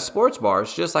not even a sports bar.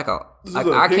 It's just like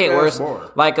I can't wear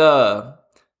bar. Like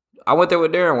I went there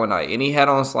with Darren one night, and he had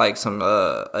on like some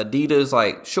Adidas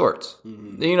like shorts,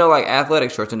 you know, like athletic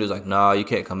shorts, and dude's like, "Nah, you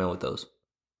can't come in with those."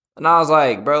 And I was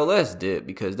like, "Bro, let's dip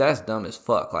because that's dumb as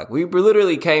fuck." Like, we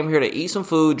literally came here to eat some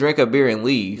food, drink a beer, and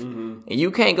leave, and you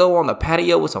can't go on the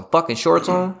patio with some fucking shorts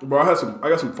on. Bro, I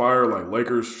got some fire like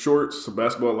Lakers shorts, some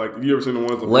basketball. Like, you ever seen the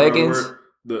ones leggings?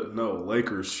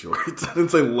 Lakers shorts. I didn't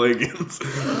say leggings,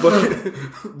 but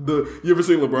you ever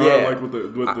seen LeBron like with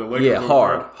the Lakers? Yeah,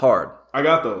 hard. I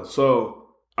got those. So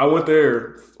I went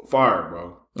there, fire,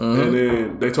 bro, and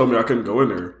then they told me I couldn't go in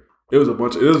there. It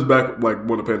was back like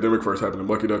when the pandemic first happened and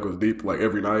Lucky Duck was deep like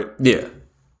every night. Yeah.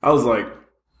 I was like,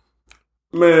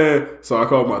 man. So I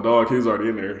called my dog. He was already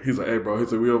in there. He's like, hey, bro. He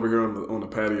said, we over here on the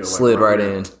patio. Slid like, right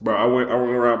in. Bro, I went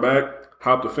around back,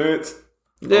 hopped the fence.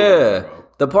 Yeah.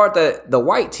 The part that the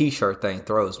white T-shirt thing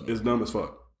throws me. It's dumb as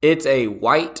fuck. It's a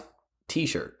white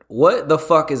T-shirt. What the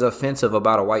fuck is offensive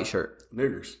about a white shirt?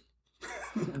 Niggers.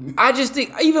 I just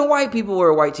think even white people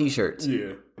wear white T-shirts.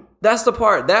 Yeah. That's the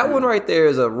part. That one right there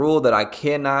is a rule that I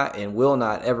cannot and will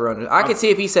not ever under. I could see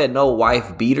if he said no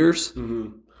wife beaters.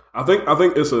 Mm-hmm. I think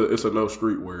it's a no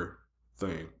streetwear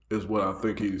thing is what I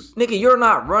think he's. Nigga, you're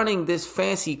not running this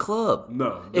fancy club.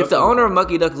 No. If the owner of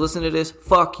Mucky Duck is listening to this,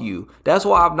 fuck you. That's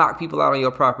why I've knocked people out on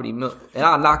your property, and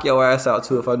I'll knock your ass out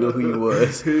too if I knew who you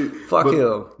was. Fuck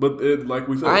him. But like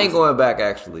we said, I ain't going back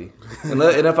actually. And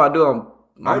if I do,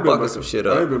 I'm fucking some shit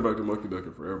up. I ain't been back to Mucky Duck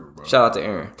in forever, bro. Shout out to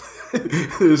Aaron.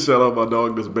 Shout out my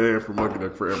dog that's banned from Mucky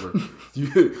Duck forever.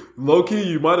 Low key,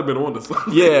 you might have been on to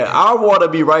something. Yeah, I want to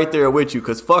be right there with you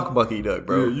because fuck Mucky Duck,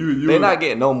 bro. Yeah, They're not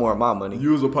getting no more of my money.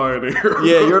 You was a pioneer.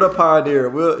 Yeah, you're the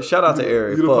pioneer. Shout out to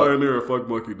Aaron. You're the pioneer of fuck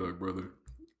Mucky Duck, brother.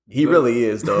 He really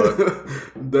is, dog.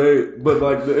 But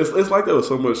like, it's like there was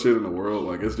so much shit in the world.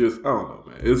 Like, it's just, I don't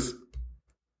know,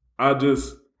 man.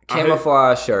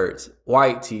 Camouflage shirts,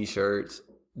 white t-shirts,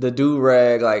 the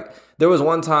do-rag. Like, there was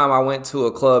one time I went to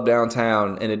a club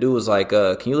downtown and the dude was like,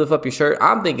 can you lift up your shirt?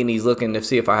 I'm thinking he's looking to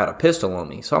see if I had a pistol on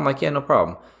me. So I'm like, yeah, no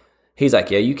problem. He's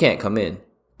like, yeah, you can't come in.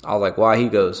 I was like, why? He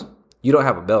goes, you don't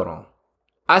have a belt on.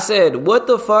 I said, what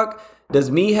the fuck does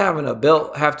me having a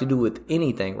belt have to do with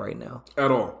anything right now?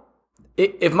 At all.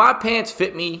 If my pants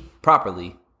fit me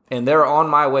properly and they're on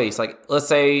my waist, like, let's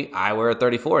say I wear a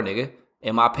 34, nigga,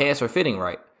 and my pants are fitting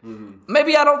right. Mm-hmm.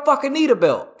 Maybe I don't fucking need a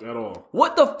belt. At all.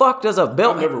 What the fuck does a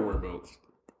belt I never wear belts.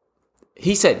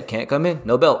 He said, you can't come in,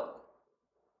 no belt.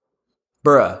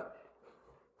 Bruh.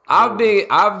 I've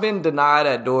been denied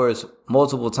at doors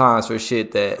multiple times for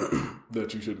shit that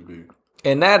you shouldn't be.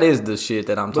 And that is the shit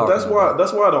that I'm talking about.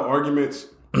 That's why the arguments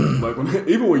like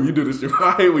even when you do this shit,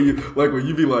 I hate when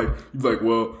you be like,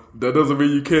 well, that doesn't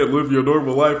mean you can't live your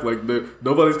normal life. Like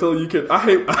nobody's telling you can't. I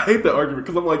hate that argument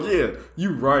because I'm like, yeah,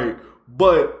 you right,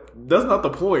 but that's not the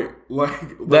point.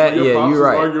 Like that, your pops you're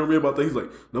right. Arguing with me about that. He's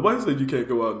like, nobody said you can't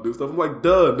go out and do stuff. I'm like,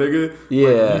 duh, nigga.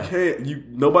 Yeah, like, you can't.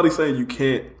 Nobody's saying you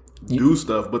can't do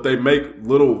stuff, but they make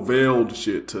little veiled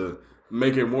shit to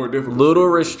make it more difficult. Little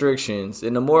restrictions,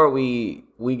 and the more we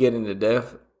get into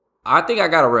depth, I think I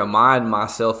gotta remind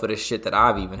myself of the shit that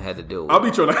I've even had to deal with. I'll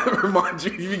be trying to remind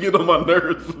you. You be getting on my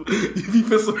nerves. You be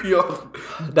pissing me off.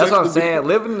 That's what I'm saying.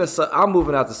 Living in I'm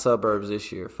moving out the suburbs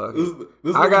this year. Fuck it.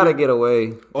 I gotta get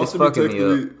away. It's fucking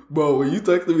me up. Bro, when you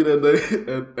texted me that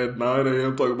day at 9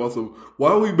 a.m. talking about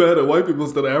why are we bad at white people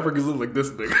instead of Africans? I was like,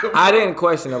 this nigga. I didn't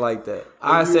question it like that.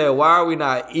 I said, why are we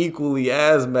not equally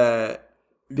as mad?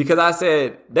 Because I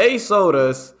said, they sold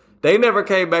us. They never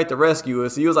came back to rescue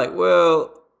us. He was like,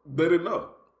 well... They didn't know.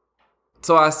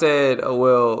 So I said, oh,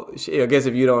 well, I guess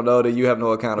if you don't know, then you have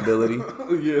no accountability.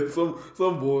 Yeah,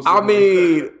 some bullshit. I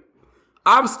mean,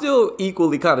 I'm still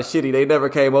equally kind of shitty. They never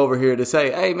came over here to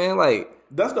say, hey, man, like...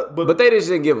 But they just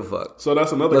didn't give a fuck. So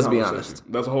that's another conversation. Let's be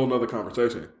honest. That's a whole nother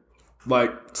conversation.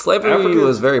 Like... Slavery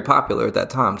was very popular at that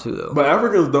time, too, though. But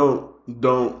Africans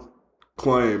don't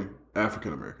claim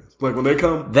African Americans. Like, when they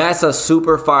come... That's a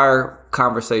super fire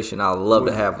conversation I'd love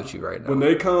to have with you right now. When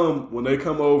they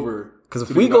come over... Because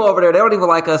if we go over there, they don't even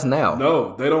like us now.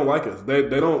 No, they don't like us. They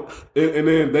don't... And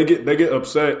then they get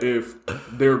upset if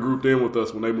they're grouped in with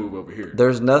us when they move over here.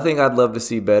 There's nothing I'd love to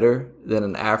see better than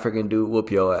an African dude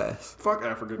whoop your ass. Fuck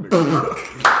African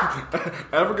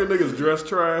niggas. African niggas dress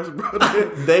trash, bro.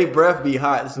 They breath be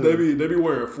hot. So. They be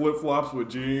wearing flip-flops with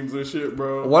jeans and shit,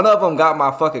 bro. One of them got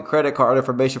my fucking credit card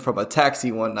information from a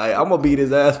taxi one night. I'm going to beat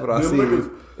his ass when I see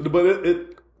him. But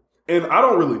and I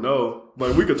don't really know.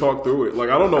 Like, we could talk through it. Like,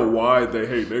 I don't know why they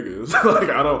hate niggas. Like,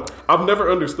 I've never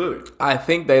understood it. I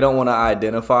think they don't want to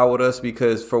identify with us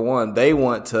because, for one, they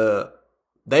don't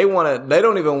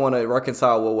even want to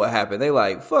reconcile with what happened. They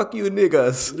like, fuck you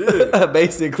niggas. Yeah.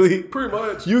 Basically. Pretty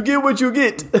much. You get what you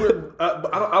get.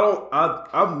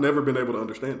 I've never been able to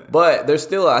understand that. But there's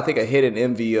still, I think, a hidden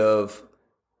envy of,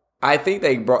 I think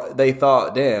they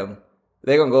thought, damn,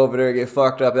 they're going to go over there and get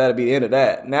fucked up. That'll be the end of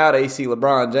that. Now they see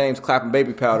LeBron James clapping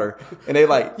baby powder. And they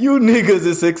like, you niggas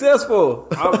is successful.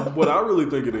 What I really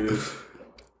think it is,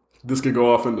 this could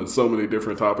go off into so many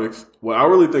different topics. What I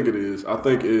really think it is,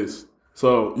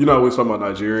 so, you know, we was talking about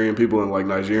Nigerian people and like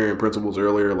Nigerian principles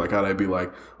earlier, like how they'd be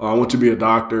like, oh, I want you to be a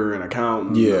doctor, an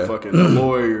accountant, a fucking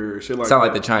lawyer, shit like that. Sound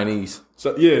like the Chinese.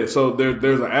 So, yeah, so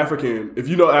there's an African, if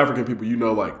you know African people, you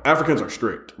know, like, Africans are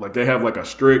strict. Like, they have like a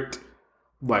strict,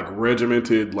 like,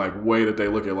 regimented, like, way that they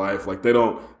look at life. Like, they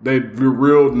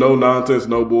real no nonsense,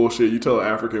 no bullshit. You tell an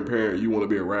African parent you want to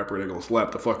be a rapper, they're gonna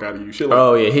slap the fuck out of you. Shit like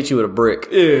oh, yeah, hit you with a brick.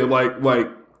 Yeah, like,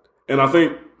 and I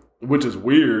think, which is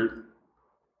weird,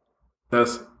 I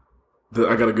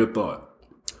got a good thought.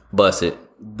 Bust it.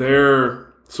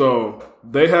 So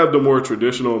they have the more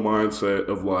traditional mindset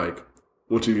of like,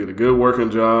 once you get a good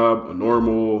working job, a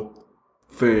normal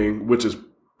thing, which is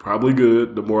probably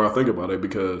good the more I think about it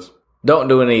because don't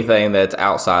do anything that's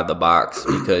outside the box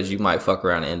because you might fuck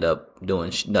around and end up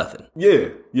doing nothing. Yeah,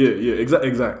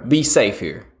 exactly. Be safe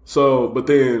here. So, but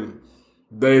then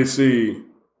they see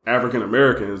African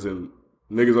Americans and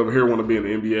niggas over here want to be in the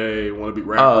NBA, want to be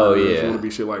rappers, want to be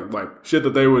shit like shit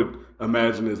that they would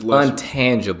imagine is less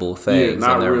untangible things.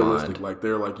 Not in their realistic. mind. Like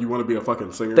they're like, you want to be a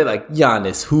fucking singer. They're like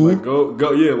Giannis, who?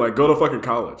 Like, go to fucking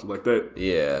college like that.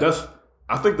 Yeah,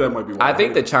 I think that might be. I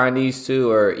think the Chinese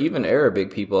too, or even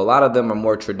Arabic people, a lot of them are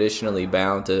more traditionally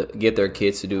bound to get their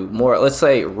kids to do more, let's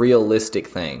say, realistic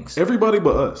things. Everybody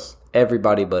but us.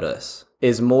 Everybody but us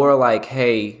is more like,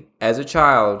 hey, as a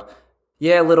child,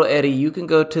 yeah, little Eddie, you can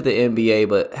go to the NBA,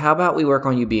 but how about we work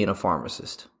on you being a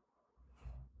pharmacist?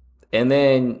 And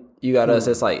then you got us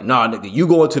that's like, nah, nigga, you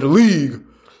going to the league.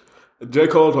 J.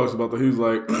 Cole talks about that. He's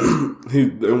like, he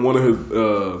in one of his,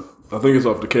 I think it's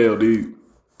off the KLD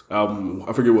album.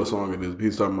 I forget what song it is. But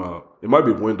he's talking about, it might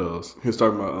be Windows. He's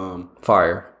talking about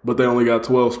Fire. But they only got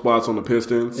 12 spots on the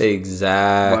Pistons.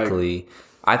 Exactly.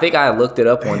 I think I looked it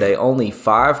up one day. Only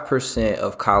 5%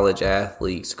 of college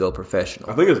athletes go professional.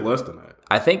 I think it's less than that.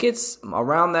 I think it's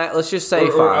around that. Let's just say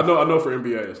 5. I know for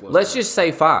NBA it's less. Let's just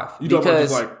say 5. You talking about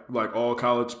just like all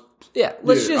college? Yeah,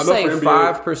 let's just say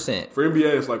 5%. For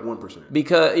NBA, it's like 1%.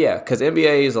 Because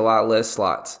NBA is a lot less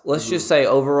slots. Let's just say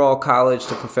overall college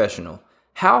to professional.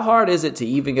 How hard is it to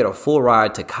even get a full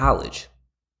ride to college?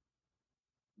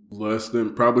 Less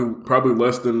than probably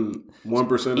less than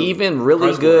 1%. Even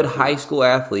really good high school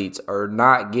athletes are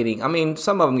not getting. I mean,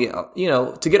 some of them get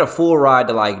to get a full ride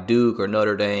to like Duke or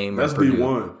Notre Dame. That's or Purdue,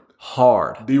 D1.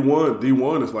 Hard.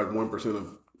 D1 is like 1%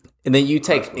 of. And then you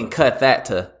take and cut that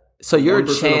to so your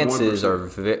chances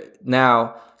are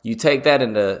now you take that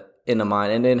into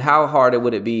mind. And then how hard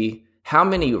would it be? How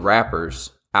many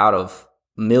rappers out of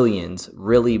millions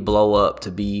really blow up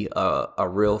to be a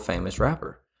real famous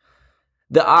rapper?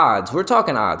 The odds, we're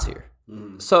talking odds here.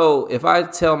 So if I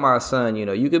tell my son,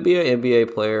 you could be an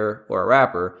NBA player or a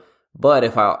rapper, but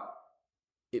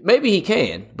maybe he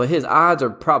can, but his odds are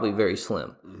probably very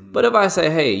slim. But if I say,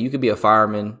 hey, you could be a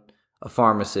fireman, a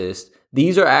pharmacist,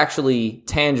 these are actually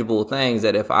tangible things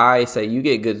that if I say you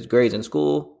get good grades in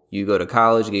school, you go to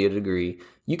college, get a degree,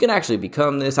 you can actually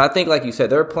become this. I think, like you said,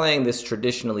 they're playing this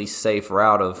traditionally safe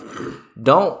route of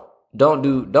don't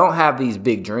have these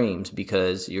big dreams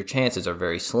because your chances are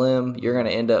very slim. You're going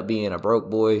to end up being a broke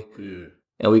boy, and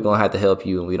we're going to have to help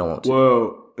you, and we don't want to.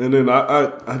 Well, and then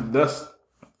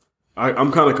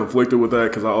I'm kind of conflicted with that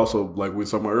because I also, like we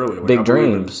talked about earlier, like big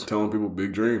dreams, telling people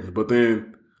big dreams. But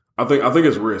then I think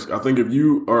it's risk. I think if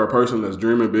you are a person that's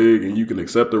dreaming big and you can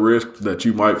accept the risk that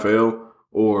you might fail,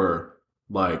 or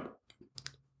like,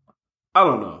 I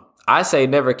don't know. I say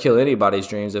never kill anybody's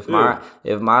dreams. If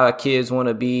my kids want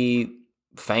to be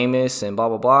famous and blah,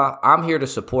 blah, blah, I'm here to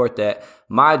support that.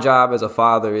 My job as a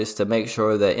father is to make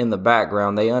sure that in the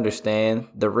background they understand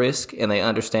the risk and they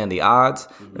understand the odds.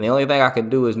 And the only thing I can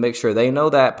do is make sure they know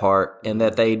that part and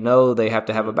that they know they have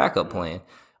to have a backup plan.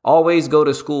 Always go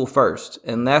to school first.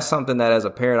 And that's something that as a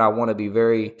parent I want to be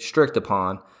very strict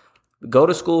upon. Go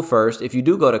to school first. If you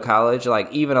do go to college,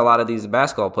 like even a lot of these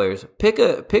basketball players, pick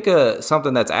a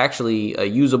something that's actually a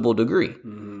usable degree.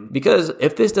 Because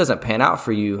if this doesn't pan out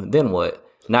for you, then what?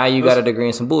 Now you got a degree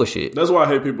in some bullshit. That's why I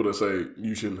hate people that say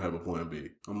you shouldn't have a plan B.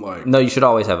 I'm like, no, you should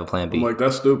always have a plan B. I'm like,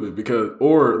 that's stupid because,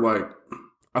 or like,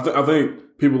 I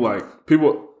think people I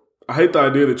hate the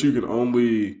idea that you can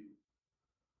only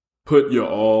put your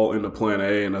all into plan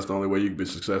A and that's the only way you can be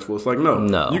successful. It's like,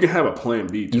 no. You can have a plan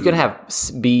B too. You can have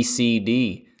B, C,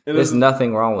 D. And there's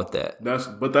nothing wrong with that.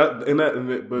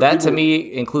 That to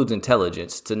me includes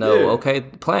intelligence to know, okay,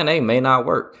 plan A may not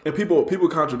work. And people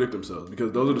contradict themselves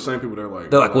because those are the same people that are like,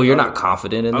 they're like, well, you're not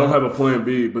confident in that. I don't have a plan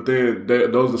B, but then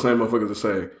those are the same motherfuckers that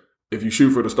say, if you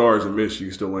shoot for the stars and miss, you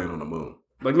can still land on the moon.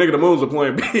 Like, nigga, the moon's a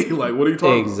plan B. Like, what are you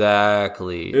talking about?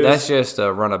 Exactly. That's just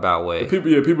a runabout way.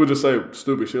 People just say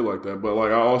stupid shit like that. But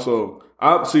like,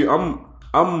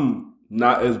 I'm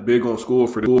not as big on school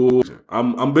for this.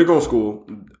 I'm big on school.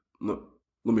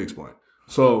 Let me explain.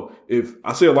 So if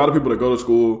I see a lot of people that go to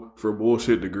school for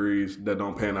bullshit degrees that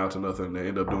don't pan out to nothing, they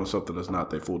end up doing something that's not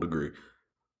their full degree.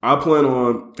 I plan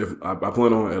on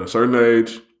at a certain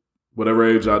age, whatever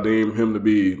age I deem him to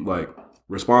be, like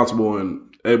responsible and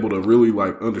able to really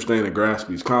like understand and grasp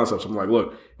these concepts. I'm like,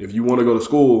 look, if you want to go to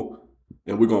school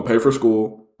and we're going to pay for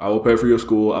school, I will pay for your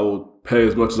school. I will pay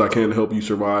as much as I can to help you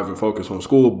survive and focus on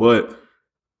school. But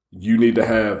you need to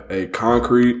have a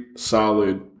concrete,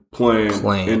 solid plan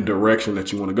and direction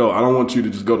that you want to go. I don't want you to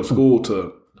just go to school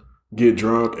to get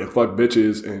drunk and fuck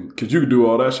bitches, and because you can do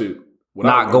all that shit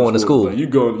without not going to school. Like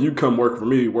you come work for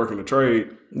me, work in the trade,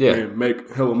 and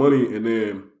make hella money, and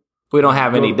then we don't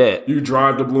have any debt. You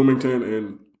drive to Bloomington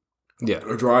and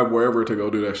or drive wherever to go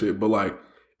do that shit. But like,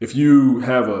 if you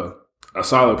have a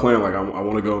solid plan, like I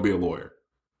want to go and be a lawyer,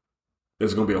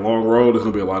 it's gonna be a long road. It's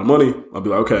gonna be a lot of money. I'll be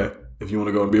like, okay, if you want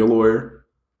to go and be a lawyer,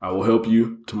 I will help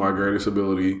you to my greatest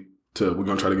ability. We're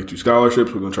gonna try to get you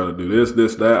scholarships. We're gonna try to do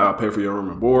this, that. I'll pay for your room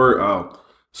and board.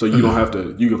 So you don't have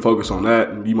to. You can focus on that,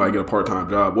 and you might get a part-time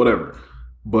job, whatever.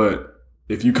 But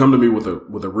if you come to me with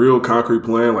a real concrete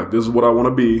plan, like this is what I want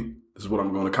to be, this is what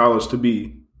I'm going to college to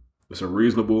be, it's a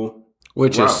reasonable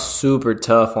which route. Is super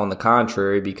tough on the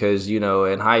contrary because, you know,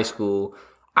 in high school,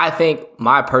 I think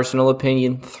my personal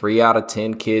opinion, 3 out of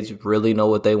 10 kids really know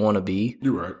what they want to be.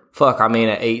 You're right. Fuck, I mean,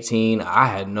 at 18, I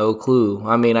had no clue.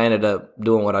 I mean, I ended up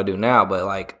doing what I do now, but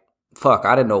like, fuck,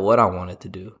 I didn't know what I wanted to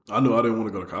do. I knew I didn't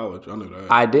want to go to college. I knew that.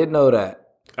 I did know that.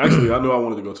 Actually, I knew I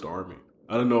wanted to go to the Army.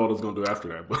 I didn't know what I was going to do after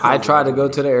that. But I tried to go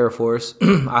to the Air Force.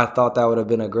 I thought that would have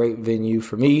been a great venue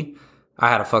for me. I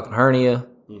had a fucking hernia.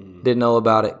 Didn't know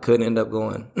about it. Couldn't end up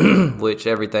going, which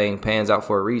everything pans out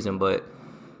for a reason. But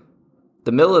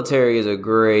the military is a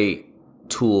great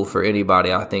tool for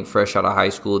anybody, I think, fresh out of high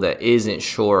school that isn't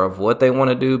sure of what they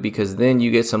want to do, because then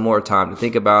you get some more time to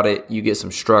think about it. You get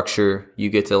some structure. You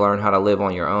get to learn how to live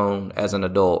on your own as an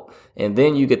adult. And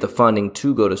then you get the funding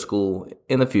to go to school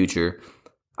in the future.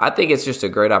 I think it's just a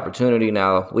great opportunity.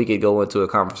 Now, we could go into a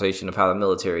conversation of how the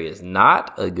military is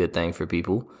not a good thing for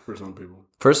people. For some people.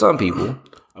 For some people.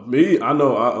 Me, I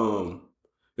know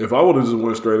if I would have just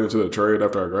went straight into the trade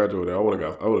after I graduated, I would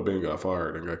have got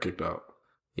fired and got kicked out.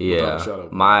 Yeah.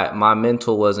 My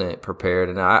mental wasn't prepared.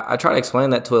 And I try to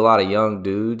explain that to a lot of young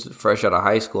dudes fresh out of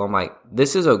high school. I'm like,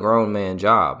 this is a grown man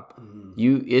job.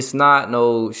 It's not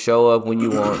no show up when you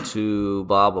want to,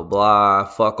 blah, blah, blah,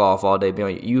 fuck off all day.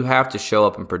 You have to show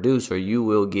up and produce or you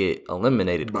will get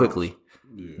eliminated quickly.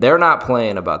 Yeah. They're not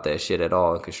playing about that shit at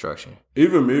all in construction.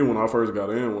 Even me, when I first got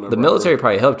in. The military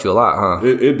probably helped you a lot, huh?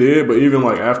 It did, but even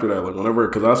like after that, like whenever,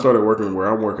 because I started working where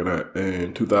I'm working at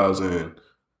in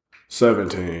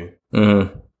 2017.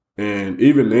 Mm-hmm. And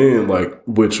even then, like,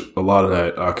 which a lot of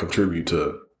that I contribute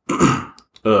to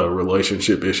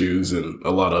relationship issues and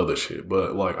a lot of other shit.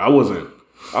 But like, I was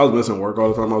missing work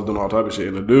all the time. I was doing all type of shit.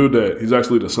 And the dude he's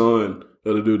actually the son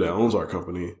of the dude that owns our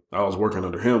company. I was working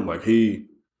under him. Like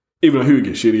even though he would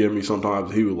get shitty at me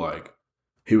sometimes, he would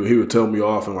tell me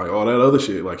off and like all that other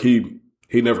shit. Like he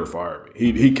never fired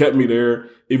me. He kept me there,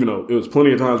 even though it was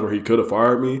plenty of times where he could have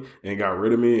fired me and got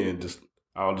rid of me and just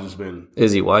I would just been.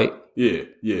 Is he white? Yeah.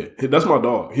 That's my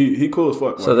dog. He cool as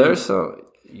fuck. So like, there's some.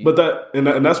 But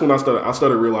that's when I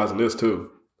started realizing this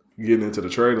too. Getting into the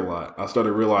trade a lot, I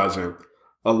started realizing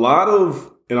a lot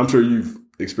of, and I'm sure you've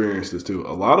experienced this too.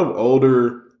 A lot of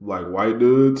older like white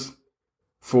dudes.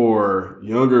 For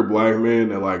younger black men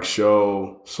that like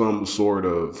show some sort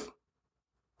of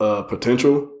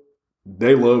potential,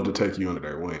 they love to take you under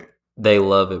their wing. They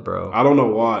love it, bro. I don't know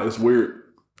why. It's weird.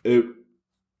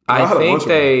 I think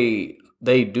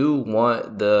they do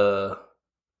want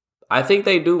I think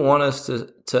they do want us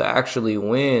to actually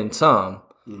win some.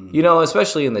 Mm-hmm. You know,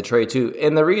 especially in the trade too.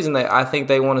 And the reason that I think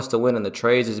they want us to win in the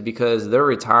trades is because their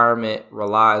retirement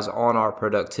relies on our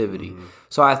productivity. Mm-hmm.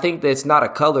 So I think that it's not a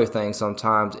color thing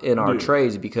sometimes in our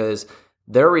trades because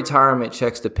their retirement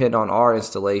checks depend on our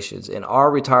installations and our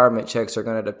retirement checks are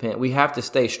going to depend. We have to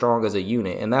stay strong as a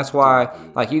unit. And that's why,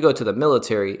 like, you go to the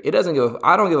military,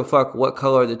 I don't give a fuck what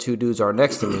color the two dudes are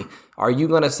next to me. Are you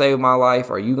going to save my life?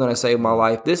 Are you going to save my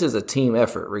life? This is a team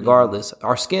effort regardless.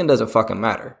 Our skin doesn't fucking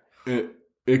matter.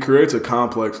 It creates a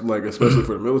complex, like, especially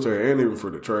for the military and even for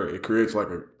the trade. It creates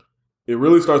it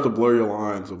really starts to blur your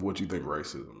lines of what you think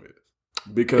racism is.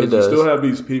 Because you still have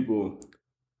these people,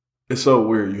 it's so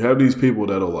weird. You have these people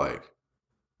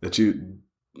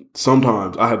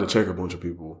sometimes I had to check a bunch of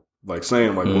people, like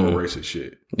saying like little racist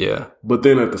shit. Yeah. But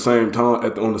then at the same time,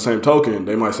 on the same token,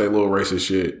 they might say little racist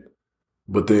shit,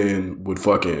 but then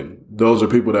those are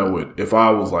people that would, if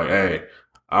I was like, hey,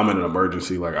 I'm in an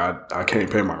emergency, like I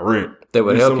can't pay my rent. They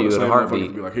would help you in a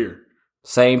heartbeat. Be like, here.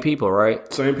 Same people,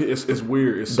 right? Same people. It's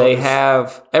weird.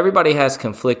 Everybody has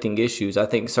conflicting issues. I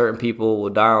think certain people will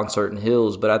die on certain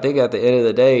hills, but I think at the end of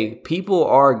the day, people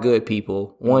are good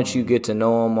people once you get to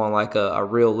know them on like a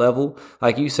real level.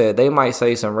 Like you said, they might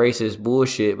say some racist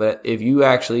bullshit, but if you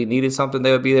actually needed something,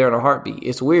 they would be there in a heartbeat.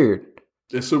 It's weird.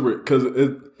 It's super because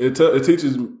it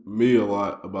teaches me a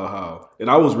lot about how, and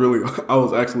I was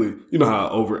actually, you know how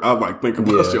I like think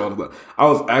about shit all the time. I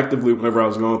was actively, whenever I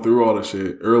was going through all this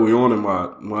shit early on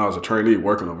when I was a trainee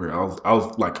working over here, I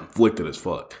was like conflicted as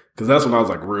fuck because that's when I was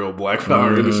like real black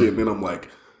power and shit. And then I'm like,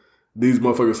 these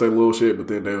motherfuckers say little shit, but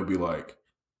then they'll be like,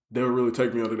 they'll really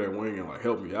take me under their wing and like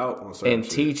help me out on certain and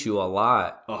shit. teach you a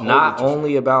lot. A whole Not bunch of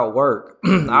only about work.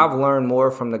 I've learned more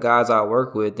from the guys I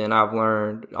work with than I've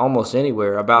learned almost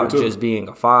anywhere about just being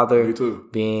a father,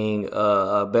 being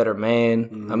a better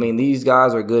man. I mean, these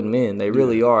guys are good men. They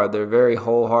really are. They're very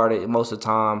wholehearted most of the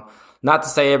time. Not to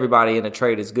say everybody in the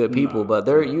trade is good people, but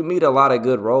you meet a lot of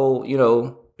good role, you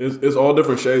know. It's all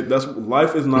different shades.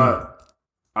 Life is not.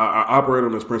 I operate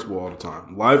on this principle all the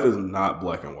time. Life is not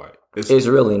black and white. It's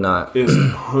really not. It's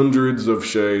hundreds of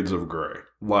shades of gray.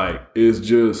 Like, it's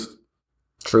just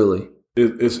truly.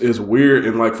 It's weird,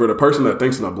 and like for the person that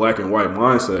thinks in a black and white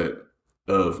mindset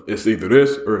of it's either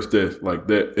this or it's this, like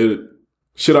that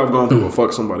shit I've gone through will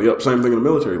fuck somebody up. Same thing in the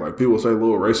military. Like people say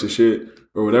little racist shit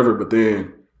or whatever, but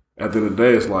then at the end of the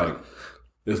day, it's like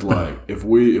if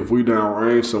we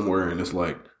downrange somewhere and it's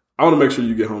like I want to make sure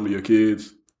you get home to your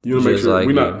kids. You want to make sure like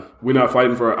we're not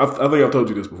fighting for. I think I've told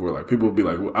you this before. Like people will be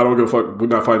like, I don't give a fuck. We're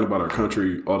not fighting about our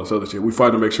country, all this other shit. We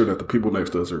fight to make sure that the people next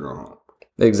to us are going home.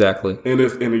 Exactly. And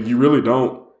if you really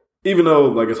don't, even though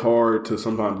like it's hard to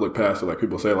sometimes look past it, like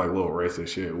people say like little racist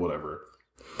shit, whatever.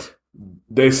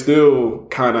 They still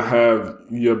kind of have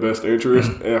your best interest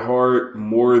at heart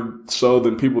more so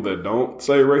than people that don't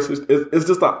say racist. It's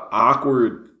just an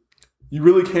awkward. You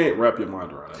really can't wrap your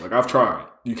mind around it. Like I've tried.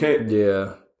 You can't.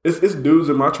 Yeah. It's dudes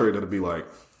in my trade that'll be like,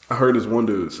 I heard this one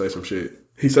dude say some shit.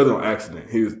 He said it on accident.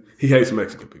 He hates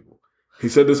Mexican people. He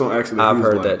said this on accident. I've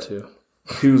heard that too.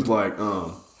 He was like,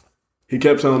 he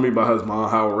kept telling me about his mom,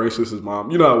 how racist his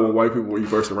mom. You know how when white people, when you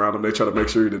first around them, they try to make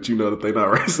sure that you know that they're not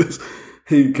racist.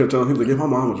 He kept telling, he was like, yeah, my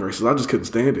mom was racist. I just couldn't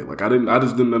stand it. Like I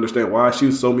just didn't understand why she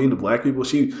was so mean to black people.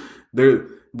 When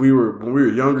we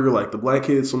were younger, like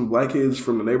some black kids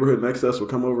from the neighborhood next to us would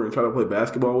come over and try to play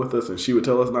basketball with us, and she would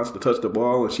tell us not to touch the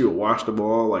ball, and she would wash the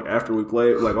ball like after we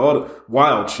played, like all the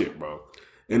wild shit, bro.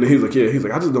 And then he's like,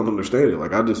 I just don't understand it.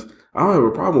 Like I don't have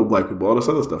a problem with black people, all this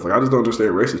other stuff. Like I just don't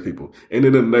understand racist people. And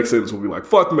then the next sentence will be like,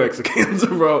 fuck Mexicans,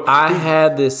 bro. I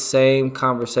had this same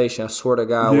conversation, I swear to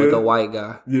God, with a white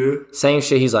guy. Yeah. Same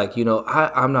shit. He's like,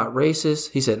 I'm not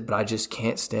racist. He said, but I just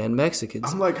can't stand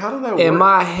Mexicans. I'm like, how did that work? And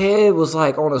my head was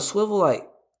like on a swivel, like,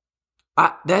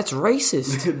 that's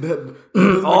racist.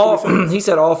 He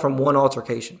said all from one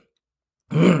altercation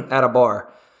at a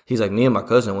bar. He's like, me and my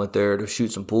cousin went there to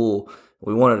shoot some pool.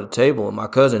 We wanted a table, and my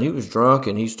cousin, he was drunk,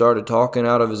 and he started talking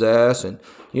out of his ass, and,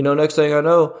 next thing I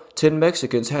know, 10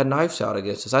 Mexicans had knives out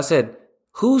against us. I said,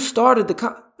 who started the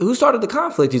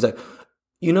conflict? He's like,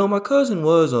 my cousin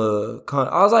was I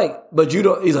was like, but you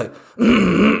don't, he's like,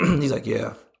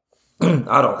 yeah,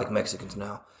 I don't like Mexicans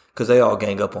now, because they all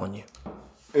gang up on you.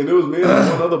 And it was me and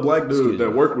one other black dude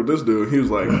that worked with this dude. He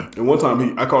was like, and one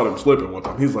time I caught him slipping one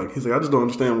time. He's like, I just don't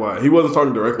understand why. He wasn't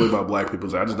talking directly about black people.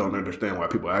 He's like, I just don't understand why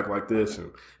people act like this. And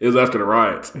it was after the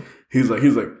riots. He's like,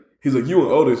 you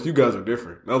and Otis, you guys are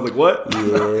different. And I was like, what? Yeah.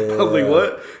 I was like,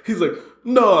 what? He's like,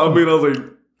 no. I was like,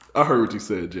 I heard what you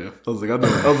said, Jeff. I was like, I know.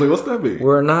 I was like, what's that mean?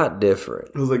 We're not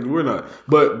different. I was like, we're not.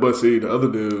 But see, the other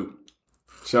dude,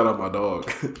 shout out my dog.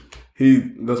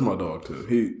 That's my dog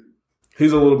too.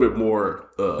 He's a little bit more.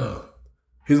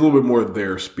 He's a little bit more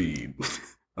their speed.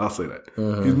 I'll say that.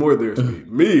 Mm-hmm. He's more their speed.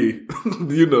 Me,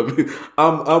 me.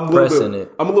 I'm a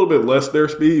little bit less their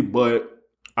speed, but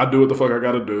I do what the fuck I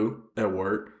got to do at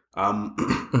work.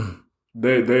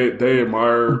 They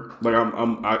admire. Like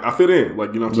I fit in.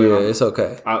 Like what I'm saying. Yeah, it's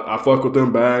okay. I fuck with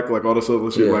them back. Like all this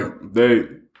other shit. Yeah. Like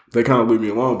they kind of leave me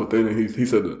alone. But then he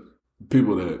said to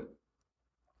people that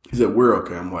he said we're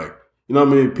okay. I'm like, how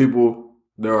many people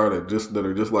there are that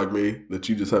are just like me that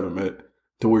you just haven't met,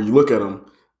 to where you look at them,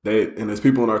 and there's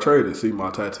people in our trade that see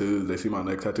my tattoos, they see my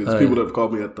neck tattoos, people that have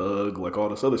called me a thug, like all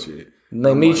this other shit. And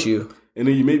they meet you. And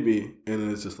then you meet me, and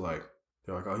then it's just like,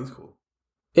 they're like, oh, he's cool.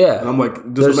 Yeah. And I'm like,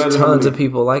 there's tons of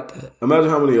people like that. Imagine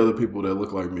how many other people that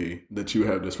look like me that you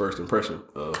have this first impression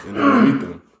of, and then you meet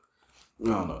them. I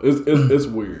don't know. It's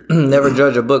weird. Never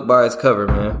judge a book by its cover,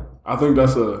 man. I think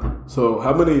that's so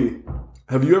how many...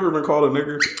 Have you ever been called a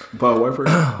nigger by a white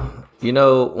person?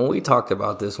 When we talked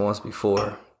about this once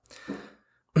before,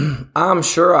 I'm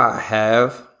sure I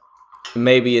have.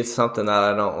 Maybe it's something that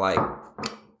I don't like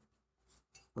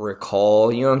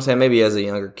recall. You know what I'm saying? Maybe as a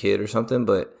younger kid or something.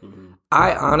 But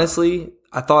I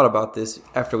thought about this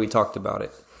after we talked about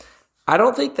it. I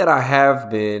don't think that I have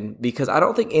been, because I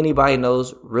don't think anybody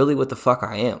knows really what the fuck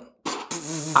I am.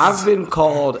 I've been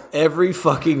called every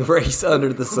fucking race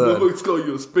under the sun. Let's call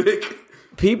you a spick.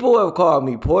 People have called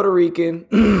me Puerto Rican,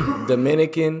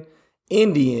 Dominican,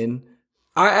 Indian.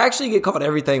 I actually get called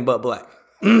everything but black.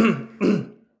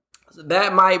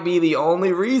 That might be the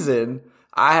only reason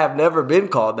I have never been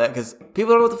called that because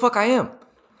people don't know what the fuck I am.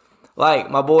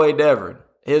 Like my boy Devin,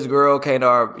 his girl came to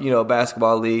our,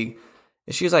 basketball league.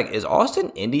 And she was like, is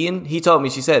Austin Indian? He told me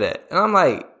she said that. And I'm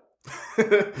like,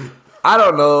 I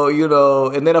don't know,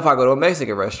 And then if I go to a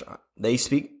Mexican restaurant, they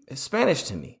speak Spanish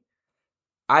to me.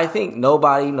 I think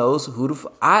nobody knows who the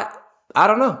fuck. I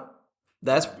don't know.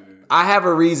 I have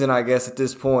a reason, I guess, at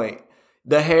this point.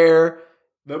 The hair.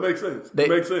 That makes sense. It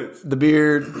makes sense. The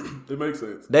beard. It makes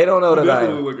sense. They don't know that I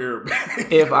am. Look Arabic.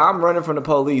 If I'm running from the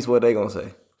police, what are they going to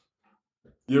say?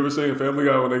 You ever seen Family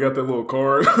Guy when they got that little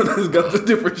card? It's got the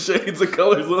different shades of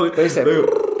colors on it. They said,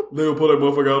 they'll pull that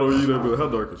motherfucker out on you. They'll be like, how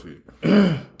dark is he?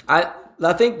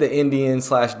 I think the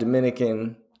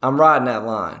Indian/Dominican, I'm riding that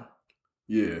line.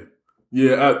 Yeah.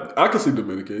 Yeah, I can see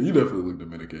Dominican. You definitely look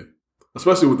Dominican.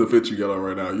 Especially with the fit you got on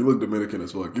right now. You look Dominican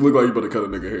as fuck. You look like you about to cut a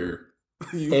nigga hair.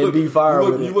 Be fire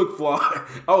with it. You look fly.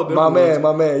 My man,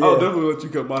 yeah. I'll definitely let you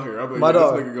cut my hair. I'm like, my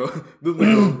dog. This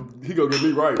nigga, he gonna get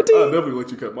me right. I'll definitely let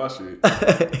you cut my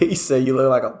shit. He said you look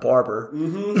like a barber.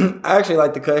 Mm-hmm. I actually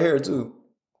like to cut hair too.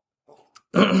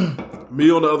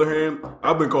 Me, on the other hand,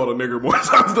 I've been called a nigger more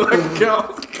times than I can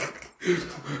count.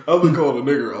 I've been called a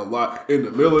nigger a lot in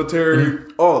the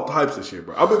military, all types of shit,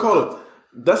 bro.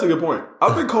 That's a good point.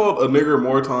 I've been called a nigger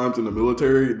more times in the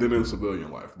military than in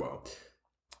civilian life, bro.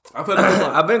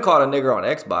 I've been called a nigger on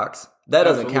Xbox. That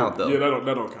doesn't count though. Yeah,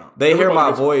 that don't count. They hear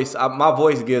my voice. My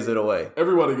voice gives it away.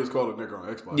 Everybody gets called a nigger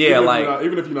on Xbox. Yeah,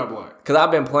 even if you're not black. Because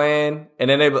I've been playing, and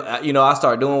then I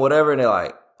start doing whatever, and they're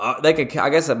like, they can. I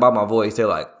guess by my voice, they're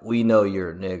like, we know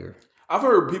you're a nigger. I've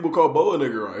heard people call Bo a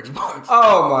nigger on Xbox.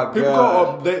 Oh my god! People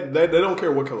call they don't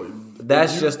care what color.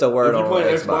 That's just a word on play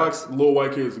Xbox. Little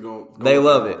white kids are going. They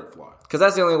love it. Because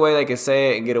that's the only way they can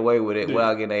say it and get away with it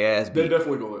without getting their ass beat. They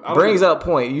definitely go. Brings up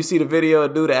point. You see the video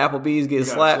of dude at Applebee's getting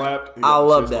slapped? I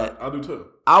love that. I do too.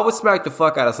 I would smack the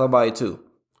fuck out of somebody too.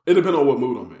 It depends on what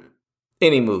mood I'm in.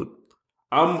 Any mood.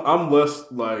 I'm less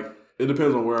like, it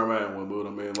depends on where I'm at and what mood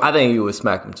I'm in. Like, I think you would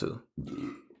smack him too.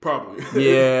 Probably.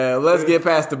 Yeah, let's get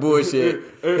past the bullshit.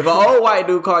 If an old white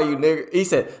dude call you nigger, he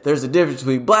said, there's a difference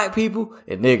between black people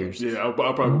and niggers. Yeah, I'll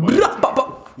probably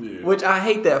yeah. Which I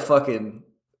hate that fucking...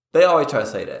 They always try to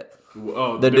say that.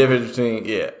 The difference between...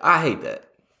 Yeah, I hate that.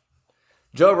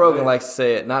 Joe Rogan likes to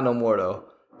say it. Not no more, though.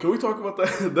 Can we talk about that?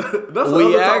 That's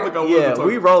another topic I want to talk about.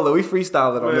 We rolling. We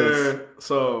freestyling on this.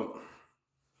 So...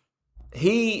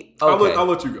 Okay. I'll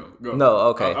let you go. No,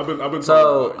 okay. I've been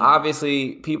so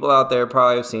obviously, people out there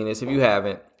probably have seen this. If you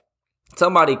haven't,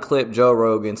 somebody clipped Joe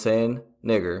Rogan saying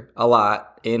 "nigger" a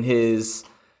lot in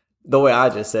the way I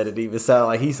just said it. Even sound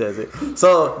like he says it.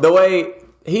 So the way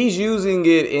he's using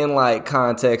it in like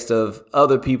context of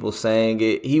other people saying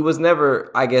it, he was never,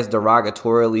 I guess,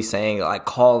 derogatorily saying it, like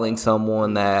calling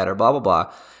someone that or blah blah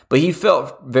blah. But he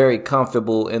felt very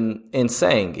comfortable in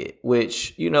saying it,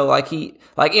 which,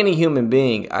 like any human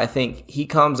being, I think he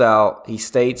comes out, he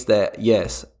states that,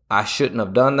 yes, I shouldn't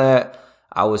have done that.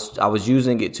 I was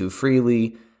using it too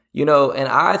freely, and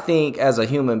I think as a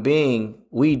human being,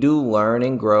 we do learn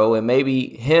and grow. And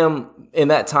maybe him in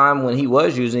that time when he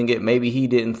was using it, maybe he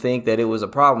didn't think that it was a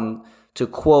problem to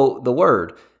quote the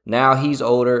word. Now he's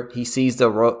older. He sees the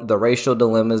racial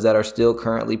dilemmas that are still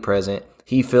currently present.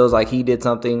 He feels like he did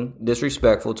something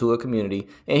disrespectful to a community,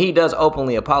 and he does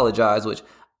openly apologize, which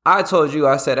I told you,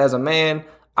 I said, as a man,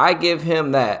 I give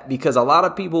him that because a lot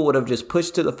of people would have just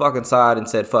pushed to the fucking side and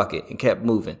said, fuck it, and kept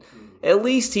moving. At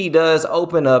least he does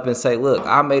open up and say, look,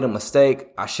 I made a mistake.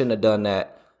 I shouldn't have done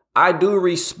that. I do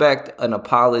respect an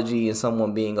apology and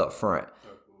someone being upfront,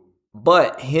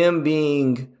 but him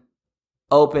being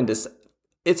open to...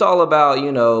 It's all about,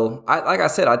 like I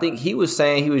said, I think he was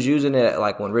saying he was using it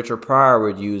like when Richard Pryor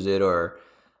would use it or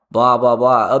blah, blah,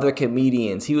 blah. Other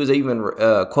comedians. He was even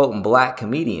quoting black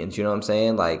comedians, you know what I'm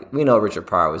saying? Like, we know Richard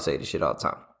Pryor would say this shit all the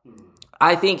time.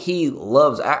 I think he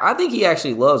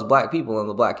actually loves black people in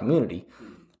the black community.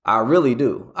 I really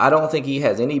do. I don't think he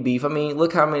has any beef. I mean,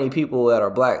 look how many people that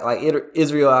are black, like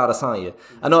Israel Adesanya.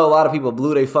 I know a lot of people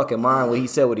blew their fucking mind when he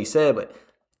said what he said, but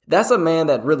that's a man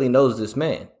that really knows this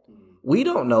man. We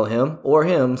don't know him or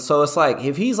him, so it's like,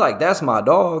 if he's like, that's my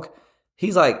dog,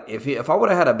 he's like, if I would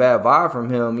have had a bad vibe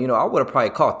from him, I would have probably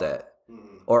caught that.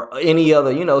 Or any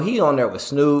other, he on there with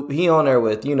Snoop, he on there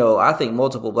with, I think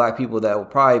multiple black people that would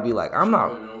probably be like, I'm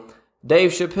not.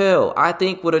 Dave Chappelle, I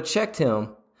think would have checked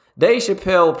him. Dave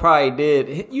Chappelle probably did,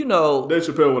 Dave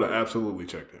Chappelle would have absolutely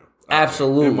checked him.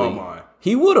 Absolutely. In my mind.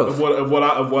 He would have. Of what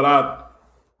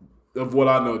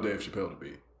I know Dave Chappelle to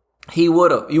be. He would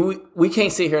have. We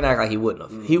can't sit here and act like he wouldn't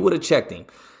have. Mm-hmm. He would have checked him.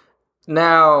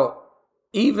 Now,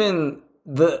 even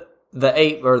the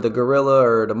ape or the gorilla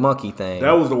or the monkey thing.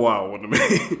 That was the wild one to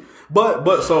me.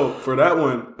 but so for that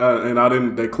one,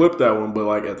 and they clipped that one, but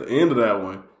like at the end of that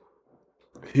one,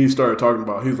 he started talking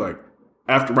about, he's like,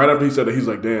 right after he said that, he's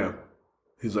like, damn,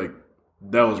 he's like,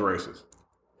 that was racist.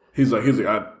 He's like,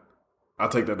 I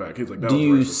take that back. He's like, that was racist.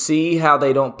 Do you see how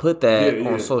they don't put that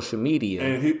on social media?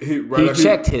 And he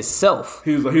checked himself.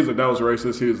 He's like, that was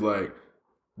racist. He was like,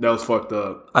 that was fucked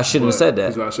up. I shouldn't have said that.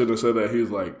 He's like, I shouldn't have said that. He's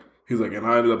like, and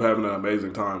I ended up having an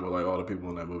amazing time with like all the people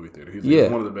in that movie theater. He's like,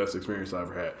 it's one of the best experiences I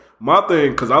ever had. My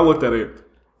thing, because I looked at it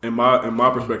in my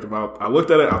perspective, I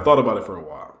looked at it, I thought about it for a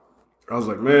while. I was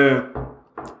like, man,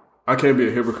 I can't be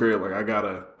a hypocrite. Like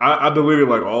I deleted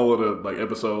like all of the like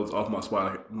episodes off my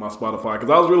Spotify because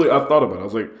I thought about it. I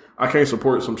was like, I can't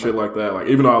support some shit like that. Like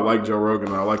even though I like Joe Rogan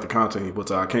and I like the content he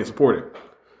puts out, I can't support it.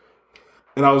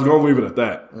 And I was gonna leave it at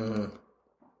that. Mm-hmm.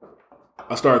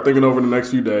 I started thinking over the next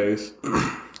few days.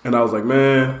 And I was like,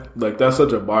 man, like that's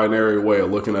such a binary way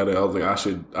of looking at it. I was like,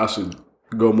 I should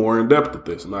go more in depth with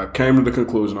this. And I came to the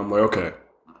conclusion, I'm like, okay,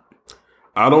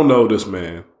 I don't know this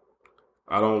man.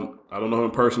 I don't know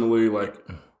him personally. Like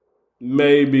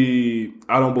maybe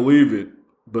I don't believe it,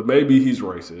 but maybe he's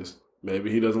racist. Maybe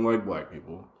he doesn't like black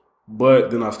people. But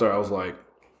then I was like,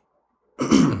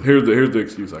 here's the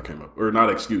excuse I came up, or not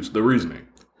excuse, the reasoning.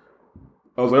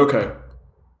 I was like, okay,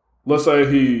 let's say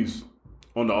he's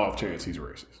on the off chance he's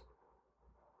racist.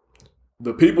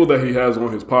 The people that he has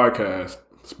on his podcast,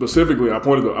 specifically, I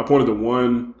pointed to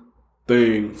one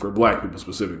thing for black people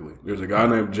specifically. There's a guy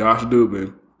named Josh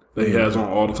Dubin that he has on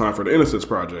all the time for the Innocence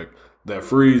Project that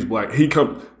frees black.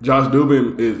 Josh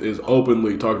Dubin is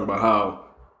openly talking about how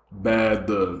bad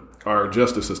our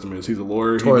justice system is. He's a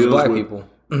lawyer. Towards black people.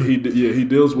 He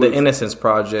deals with the Innocence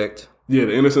Project. Yeah,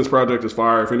 the Innocence Project is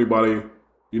fire. If anybody,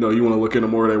 you want to look into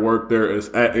more of their work there, it's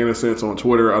at Innocence on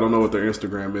Twitter. I don't know what their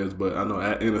Instagram is, but I know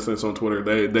at Innocence on Twitter.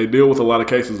 They deal with a lot of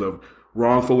cases of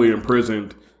wrongfully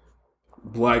imprisoned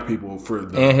black people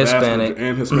and Hispanic.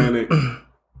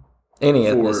 Any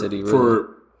ethnicity, really.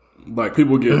 For like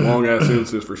people get long ass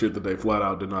sentences for shit that they flat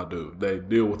out did not do. They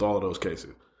deal with all of those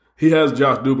cases. He has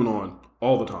Josh Dubin on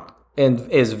all the time. And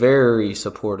is very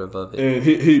supportive of it.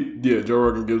 And Joe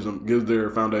Rogan gives their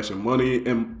foundation money,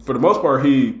 and for the most part,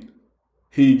 he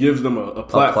gives them a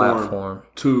platform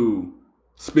to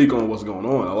speak on what's going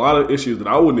on. A lot of issues that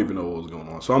I wouldn't even know what was going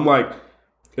on. So I'm like,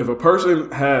 if a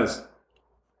person has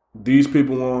these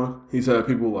people on, he's had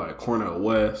people like Cornel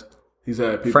West, he's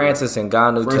had people Francis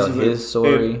Ngannou tell his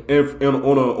story. And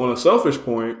on a selfish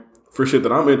point, for shit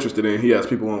that I'm interested in, he has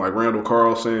people on like Randall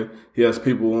Carlson. He has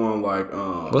people on like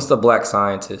what's the black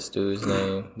scientist dude's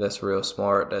name that's real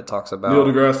smart that talks about Neil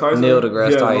deGrasse Tyson. Neil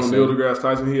deGrasse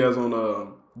Tyson. He has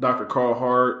on Dr. Carl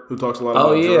Hart, who talks a lot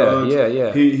about drugs.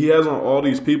 Yeah. He has on all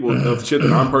these people of shit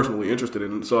that I'm personally interested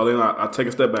in. So then I take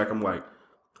a step back. I'm like,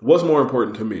 what's more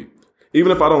important to me?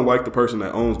 Even if I don't like the person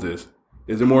that owns this,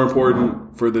 is it more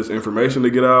important for this information to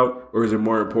get out, or is it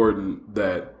more important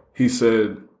that he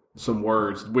said some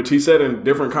words, which he said in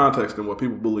different contexts than what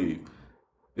people believe?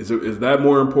 Is that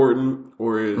more important,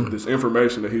 or is this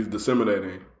information that he's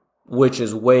disseminating? Which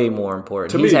is way more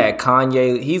important. He's let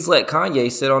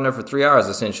Kanye sit on there for 3 hours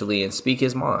essentially and speak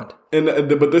his mind.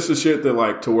 But this is shit that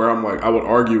like to where I'm like, I would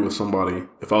argue with somebody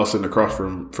if I was sitting across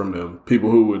from them. People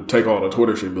who would take all the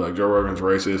Twitter shit and be like, Joe Rogan's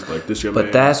racist, like this your man.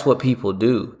 But that's what people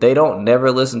do. They don't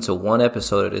never listen to one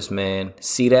episode of this man,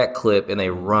 see that clip, and they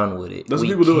run with it. That's what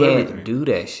people do with everything. We can't do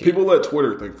that shit. People let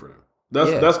Twitter think for them.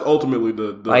 That's ultimately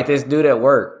the like this dude at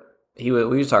work. We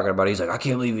were talking about it. He's like, I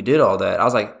can't believe he did all that. I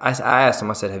was like, I asked him,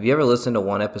 I said, have you ever listened to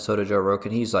one episode of Joe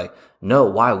Rogan? He's like, no,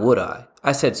 why would I?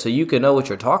 I said, so you can know what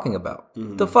you're talking about.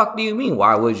 Mm-hmm. The fuck do you mean,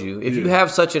 why would you? If you have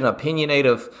such an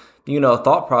opinionative,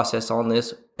 thought process on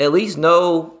this, at least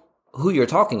know who you're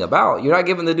talking about. You're not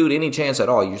giving the dude any chance at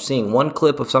all. You're seeing one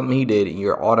clip of something he did and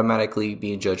you're automatically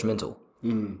being judgmental.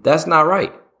 Mm. That's not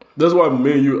right. That's why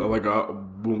me and you, like,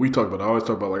 when we talk about it, I always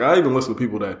talk about, like, I even listen to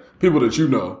people that you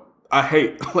know. I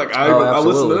hate, like, I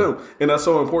listen to them. And that's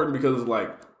so important because it's like,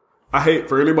 I hate,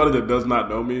 for anybody that does not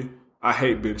know me, I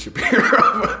hate Ben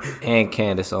Shapiro. And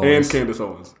Candace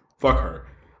Owens. Fuck her.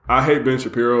 I hate Ben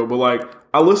Shapiro, but like,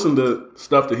 I listen to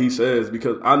stuff that he says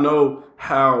because I know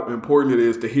how important it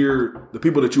is to hear the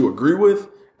people that you agree with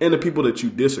and the people that you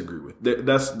disagree with.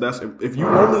 That's if you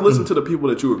only listen to the people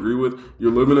that you agree with,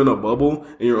 you're living in a bubble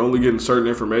and you're only getting certain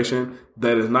information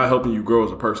that is not helping you grow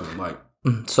as a person. Like,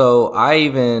 so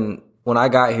when I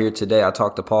got here today, I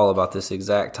talked to Paul about this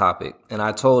exact topic, and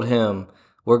I told him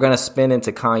we're going to spin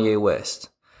into Kanye West.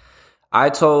 I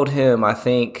told him I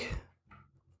think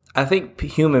I think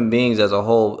human beings as a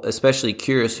whole, especially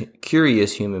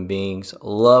curious human beings,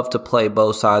 love to play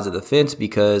both sides of the fence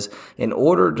because in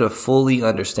order to fully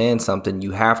understand something,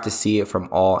 you have to see it from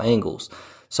all angles.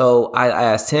 So I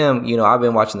asked him, I've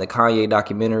been watching the Kanye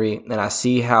documentary and I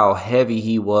see how heavy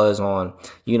he was on,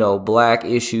 black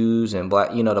issues and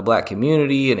the black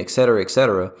community and et cetera, et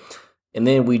cetera. And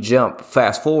then we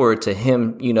fast forward to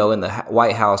him, in the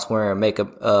White House wearing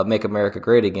Make America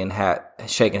Great Again hat,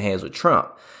 shaking hands with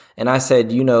Trump. And I said,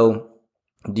 do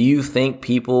you think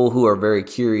people who are very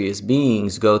curious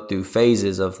beings go through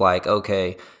phases of like,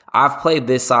 okay, I've played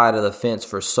this side of the fence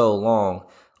for so long.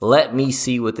 Let me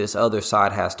see what this other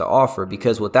side has to offer,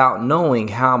 because without knowing,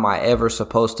 how am I ever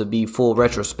supposed to be full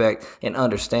retrospect and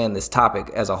understand this topic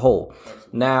as a whole?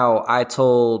 Now, I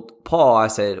told Paul, I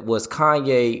said, was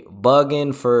Kanye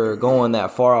bugging for going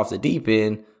that far off the deep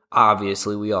end?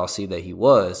 Obviously, we all see that he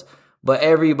was. But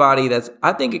everybody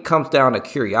I think it comes down to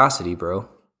curiosity, bro.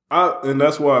 And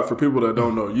that's why for people that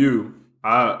don't know you,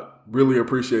 I really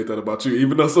appreciate that about you.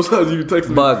 Even though sometimes you text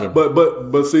me,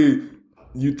 bugging. But see,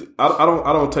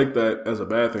 I don't take that as a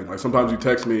bad thing. Like sometimes you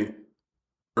text me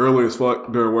early as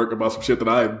fuck during work about some shit that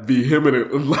I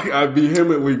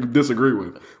vehemently disagree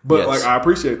with. But like I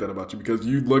appreciate that about you because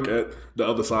you look at the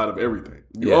other side of everything.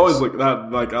 You always look I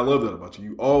love that about you.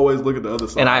 You always look at the other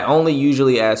side. And I only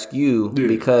usually ask you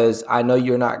because I know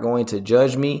you're not going to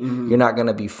judge me. Mm-hmm. You're not going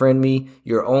to befriend me.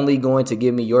 You're only going to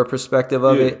give me your perspective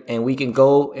of it, and we can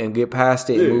go and get past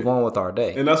it and move on with our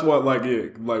day. And that's what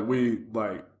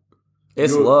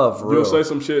it's love, real. You'll say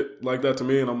some shit like that to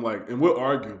me, and I'm like, and we'll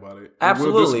argue about it.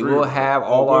 Absolutely. We'll have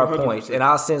all our 100%. Points. And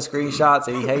I'll send screenshots,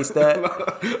 and he hates that.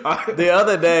 The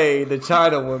other day, the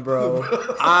China one, bro,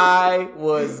 I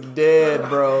was dead,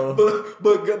 bro.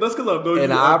 But that's because I know you.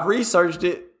 And I've researched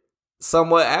it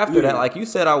somewhat after that, like you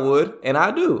said I would, and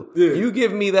I do. Yeah. You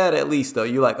give me that at least, though.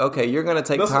 You're like, okay, you're going to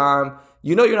take time.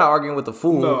 You're not arguing with the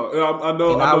fool. No, I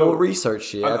know. And I will research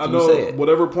shit after you say it.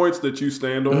 Whatever points that you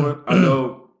stand on, I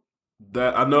know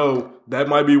that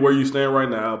might be where you stand right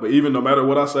now, but even no matter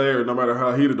what I say or no matter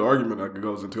how heated the argument that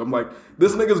goes into, I'm like,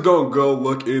 this nigga's gonna go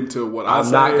look into what I say.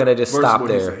 I'm not gonna just stop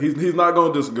there. He's not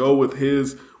gonna just go with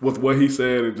what he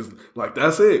said and just like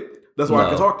that's it. That's why I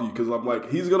can talk to you because I'm like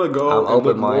he's gonna go. I'm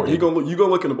open-minded. You gonna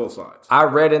look into both sides. I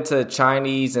read into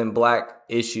Chinese and black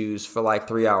issues for like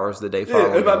 3 hours the day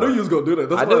following. Yeah, and I knew you was gonna do that.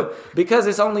 I do because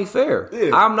it's only fair.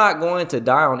 Yeah. I'm not going to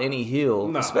die on any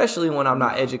hill, especially when I'm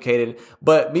not educated.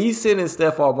 But me sending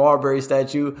Stephon Marbury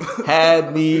statue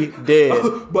had me dead.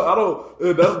 But I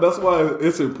don't. That's why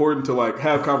it's important to like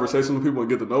have conversations with people and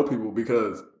get to know people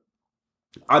because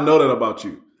I know that about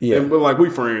you. Yeah, but like we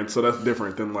friends, so that's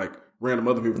different than like random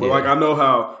other people. But like I know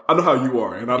how you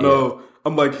are, and I know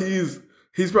I'm like he's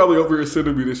probably over here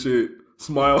sending me this shit,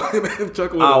 smiling and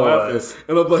chuckling and laughing,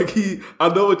 and I'm like I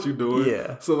know what you're doing.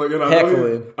 Yeah. So like, and I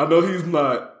know he's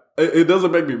not. It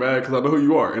doesn't make me mad because I know who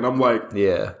you are, and I'm like,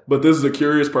 yeah. But this is a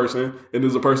curious person, and this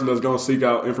is a person that's going to seek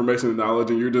out information and knowledge,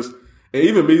 and you're just, and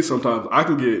even me sometimes I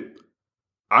can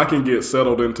get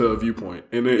settled into a viewpoint,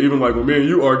 and then even like when me and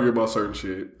you argue about certain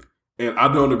shit, and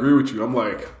I don't agree with you, I'm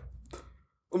like.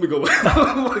 Let me go.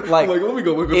 Let me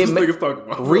go look at this nigga's talking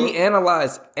about.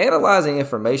 Analyzing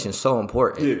information is so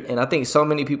important, and I think so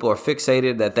many people are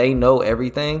fixated that they know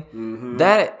everything. Mm-hmm.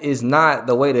 That is not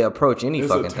the way to approach any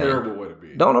fucking thing. It's a terrible way to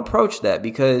be. Don't approach that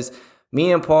because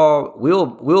me and Paul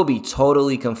we'll be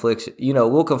totally conflict.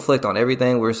 We'll conflict on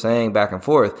everything we're saying back and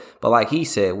forth. But like he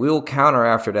said, we'll counter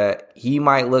after that. He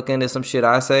might look into some shit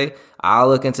I say. I'll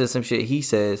look into some shit he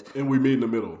says. And we meet in the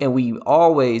middle. And we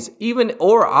always,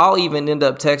 I'll even end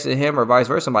up texting him or vice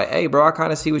versa. I'm like, hey, bro, I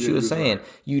kind of see what you were saying. Right.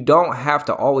 You don't have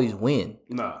to always win.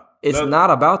 Nah. It's not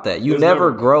about that. You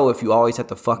never grow if you always have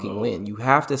to fucking win. You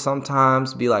have to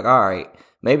sometimes be like, all right,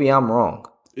 maybe I'm wrong.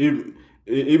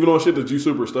 Even on shit that you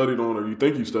super studied on or you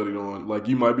think you studied on, like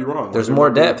you might be wrong. There's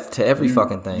more depth to every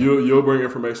fucking thing. You'll bring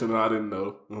information that I didn't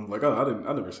know. I'm like, oh,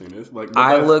 I never seen this. Like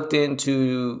I looked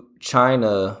into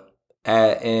China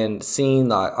and seen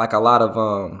like a lot of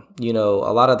a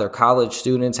lot of their college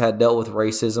students had dealt with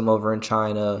racism over in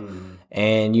China. Mm-hmm.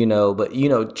 And, but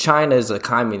China is a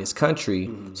communist country,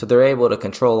 mm-hmm. so they're able to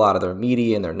control a lot of their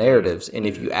media and their narratives. And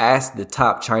if you ask the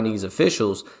top Chinese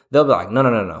officials, they'll be like,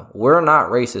 no, we're not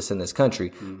racist in this country.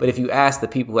 Mm-hmm. But if you ask the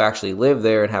people who actually live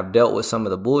there and have dealt with some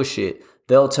of the bullshit,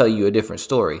 they'll tell you a different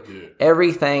story. Yeah.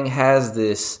 Everything has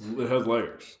this. It has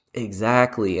layers.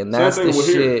 Exactly, and that's the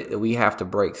shit that we have to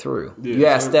break through. Yeah, you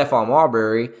ask Stephon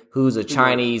Marbury, who's a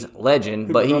Chinese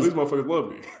legend, but these motherfuckers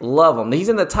love me. Love him. He's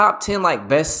in the top 10 like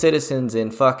best citizens in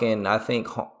fucking I think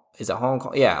is it Hong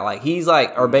Kong? Yeah, like he's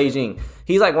like, or Beijing.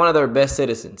 He's like one of their best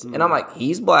citizens. And I'm like,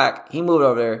 he's black. He moved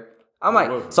over there. I'm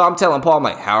like, so I'm telling Paul, I'm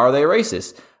like, how are they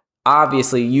racist?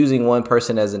 Obviously, using one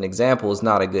person as an example is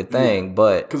not a good thing,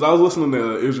 but because I was listening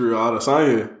to Israel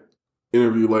Adesanya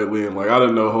interview lately, and like I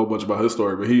didn't know a whole bunch about his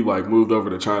story, but he like moved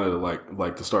over to China to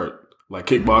like to start like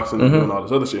kickboxing and doing all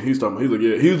this other shit. He's like,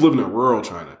 yeah, he was living in rural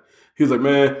China. He's like,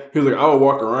 man, I would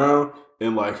walk around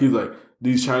and like he's like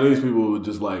these Chinese people would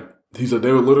just like he said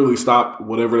they would literally stop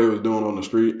whatever they was doing on the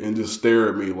street and just stare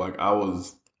at me like I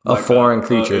was a like foreign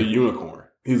creature, a unicorn.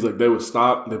 He's like they would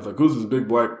stop. They'd be like, who's this big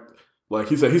black? Like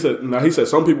he said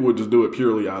some people would just do it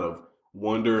purely out of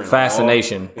wonder and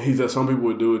fascination. And he said some people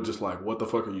would do it just like, what the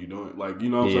fuck are you doing? Like, you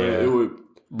know what I'm saying? It would.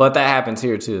 But that happens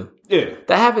here too. Yeah,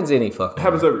 that happens any fucking. It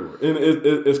happens everywhere, and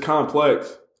it's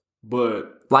complex.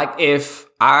 But like, if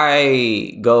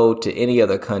I go to any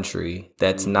other country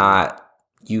that's not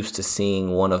used to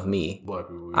seeing one of me, black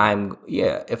people,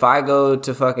 if I go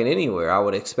to fucking anywhere, I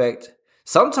would expect.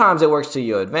 Sometimes it works to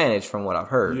your advantage, from what I've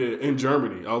heard. Yeah, in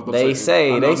Germany, I was about they to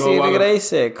say they see a nigga. They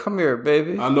said, "Come here,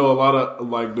 baby." I know a lot of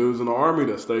like dudes in the army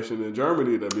that's stationed in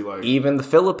Germany that be like, even the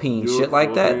Philippines, shit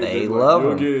like that. They love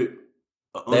them.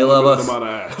 They love us. Amount of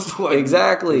ass. Like,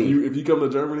 exactly. If you come to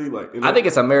Germany, like I think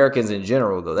it's Americans in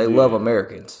general though. They love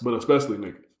Americans, but especially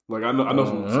niggas. Like I know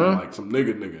some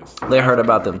niggas. They heard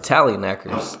about them tally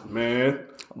knackers, man.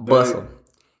 Bust them.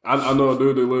 I know a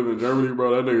dude that live in Germany,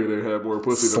 bro. That nigga they had more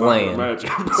pussy than I can imagine.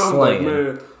 Slaying. Like,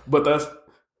 man, but that's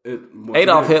it.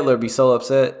 Adolf Hitler be so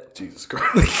upset. Jesus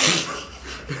Christ.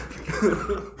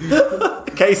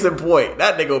 Case in point,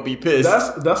 that nigga would be pissed.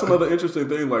 That's another interesting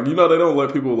thing. Like, you know, they don't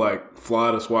let people like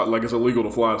fly to swastika. Like, it's illegal to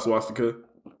fly to swastika.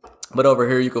 But over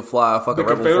here, you can fly a fucking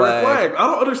rebel flag. I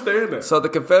don't understand that. So the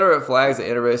Confederate flag is an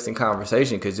interesting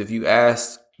conversation because if you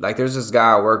ask, like, there's this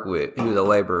guy I work with. He was a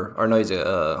laborer, or no, he's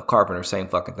a carpenter. Same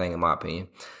fucking thing in my opinion.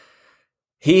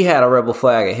 He had a rebel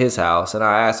flag at his house, and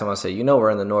I asked him. I said, "You know,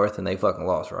 we're in the North, and they fucking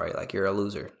lost, right? Like, you're a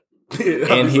loser."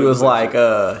 And he was like,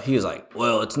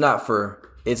 "Well, it's not for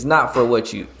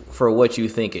what you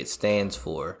think it stands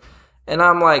for." And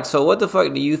I'm like, "So what the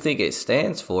fuck do you think it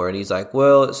stands for?" And he's like,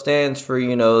 "Well, it stands for,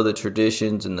 you know, the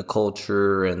traditions and the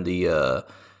culture and the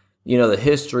the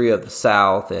history of the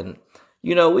South, and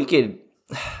you know,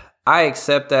 I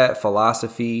accept that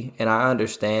philosophy, and I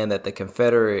understand that the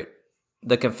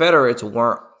Confederates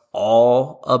weren't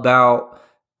all about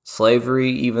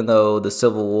slavery, even though the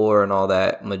Civil War and all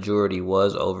that majority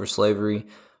was over slavery.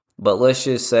 But let's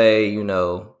just say, you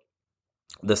know,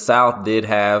 the South did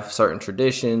have certain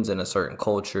traditions and a certain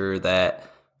culture that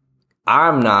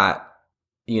I'm not,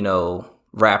 you know,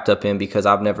 wrapped up in because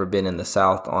I've never been in the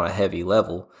South on a heavy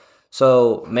level.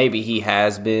 So maybe he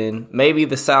has been. Maybe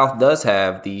the South does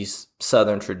have these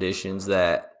Southern traditions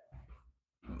that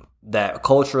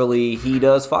culturally he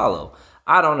does follow.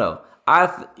 I don't know.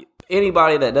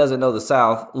 Anybody that doesn't know the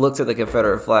South looks at the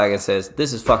Confederate flag and says,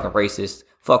 "This is fucking racist.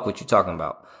 Fuck what you talking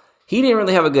about." He didn't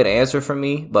really have a good answer for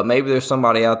me, but maybe there's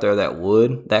somebody out there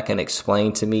that can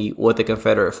explain to me what the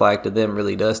Confederate flag to them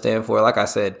really does stand for. Like I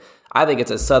said, I think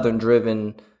it's a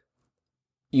Southern-driven,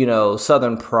 you know,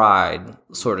 Southern pride,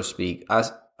 so to speak. I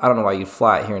don't know why you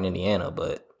fly it here in Indiana,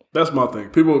 but that's my thing.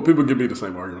 People give me the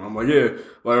same argument. I'm like, yeah,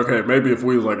 like, okay, maybe if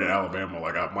we was like in Alabama,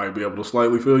 like I might be able to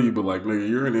slightly feel you, but like, nigga,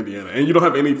 you're in Indiana and you don't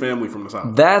have any family from the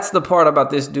South. That's the part about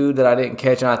this dude that I didn't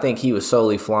catch, and I think he was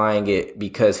solely flying it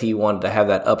because he wanted to have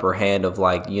that upper hand of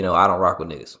like, you know, I don't rock with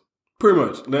niggas. Pretty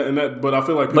much. But I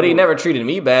feel like but he never treated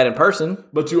me bad in person.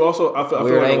 But you also, I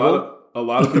feel like a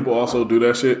lot of people also do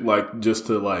that shit, like just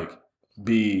to like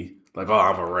be like, oh,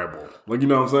 I'm a rebel. Like, you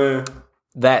know what I'm saying?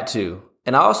 That too.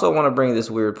 And I also want to bring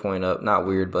this weird point up. Not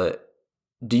weird, but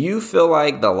do you feel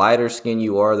like the lighter skin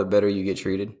you are, the better you get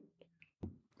treated?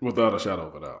 Without a shadow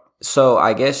of a doubt. So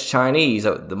I guess Chinese,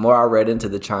 the more I read into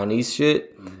the Chinese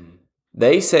shit,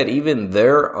 they said even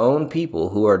their own people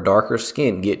who are darker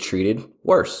skinned get treated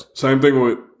worse. Same thing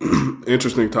with,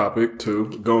 interesting topic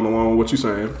too, going along with what you're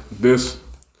saying. This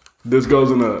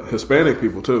goes into Hispanic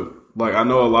people too. Like I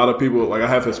know a lot of people, like I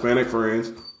have Hispanic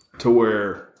friends to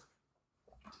where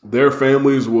their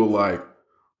families will like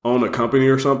own a company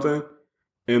or something,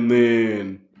 and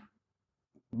then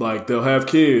like they'll have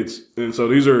kids. And so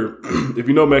these are, if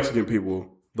you know Mexican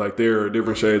people, like there are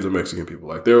different shades of Mexican people.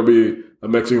 Like there will be a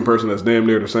Mexican person that's damn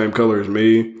near the same color as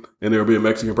me, and there will be a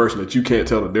Mexican person that you can't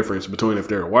tell the difference between if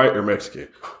they're white or Mexican.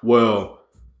 Well,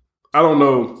 I don't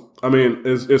know. I mean,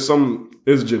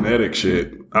 it's genetic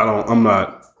shit. I'm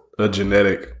not a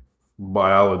genetic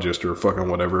biologist or fucking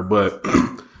whatever, but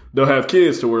they'll have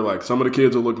kids to where like some of the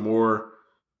kids will look more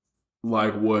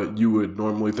like what you would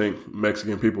normally think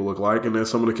Mexican people look like, and then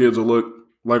some of the kids will look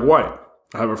like white.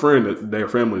 I have a friend that their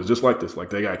family is just like this. Like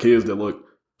they got kids that look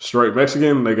straight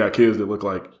Mexican, and they got kids that look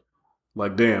like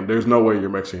damn, there's no way you're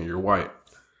Mexican, you're white.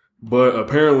 But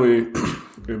apparently,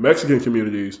 in Mexican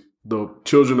communities, the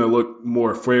children that look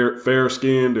more fair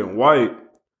skinned and white,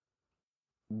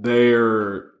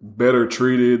 they're better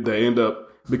treated. They end up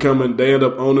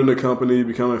owning the company,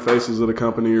 becoming faces of the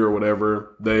company or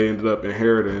whatever. They ended up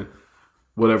inheriting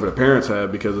whatever the parents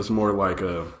had because it's more like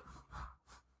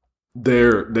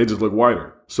they just look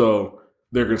whiter. So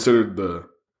they're considered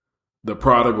the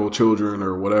prodigal children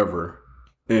or whatever.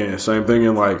 And same thing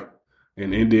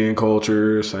in Indian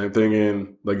culture, same thing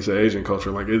in, like you said, Asian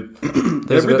culture. Like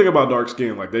everything about dark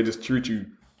skin, like they just treat you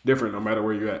different no matter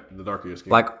where you're at, the darker your skin.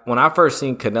 Like when I first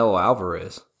seen Canelo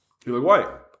Alvarez, he looked white.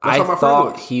 That's how my friend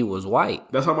looks. He was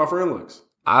white. That's how my friend looks.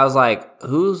 I was like,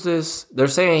 who's this? They're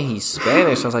saying he's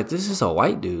Spanish. I was like, this is a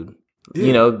white dude.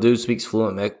 Yeah. Dude speaks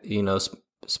fluent,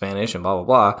 Spanish and blah,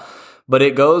 blah, blah. But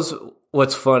it goes,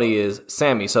 what's funny is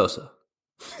Sammy Sosa.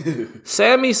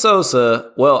 Sammy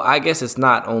Sosa, well, I guess it's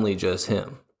not only just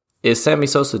him. Is Sammy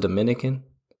Sosa Dominican?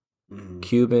 Mm-hmm.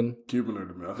 Cuban or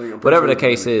Dominican? I think whatever the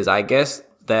case is, I guess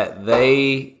that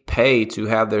they pay to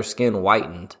have their skin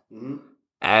whitened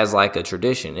as like a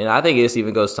tradition. And I think this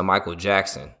even goes to Michael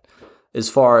Jackson. As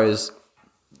far as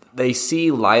they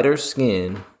see lighter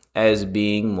skin as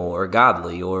being more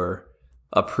godly or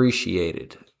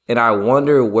appreciated. And I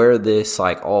wonder where this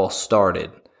like all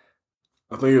started.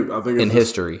 I think it's in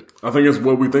history. I think it's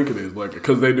what we think it is, like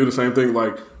because they do the same thing,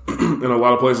 like in a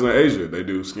lot of places in Asia. They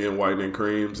do skin whitening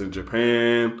creams in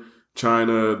Japan,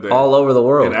 China, all over the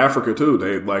world, in Africa too.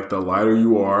 They like the lighter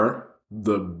you are,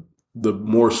 the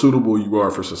more suitable you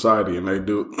are for society, and they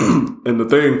do. And the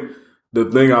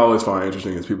thing I always find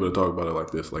interesting is people that talk about it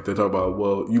like this. Like they talk about,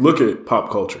 well, you look at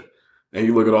pop culture, and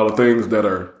you look at all the things that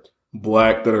are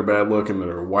black that are bad looking, that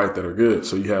are white that are good.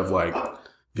 So you have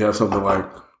something like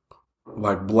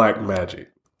black magic,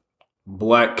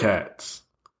 black cats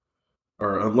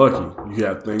are unlucky. You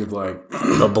got things like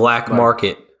the black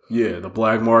market. Yeah, the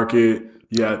black market.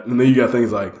 Yeah, and then you got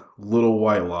things like little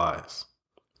white lies.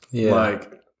 Yeah,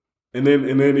 like, and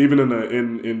then even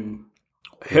in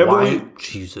heavily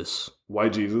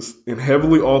white Jesus in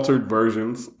heavily altered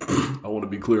versions. I want to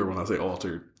be clear when I say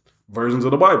altered versions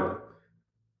of the Bible.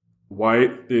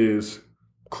 White is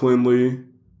cleanly.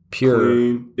 Pure.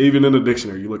 Clean. Even in the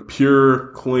dictionary, you look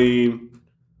pure, clean,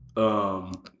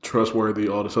 trustworthy,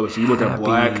 all this other shit. You look at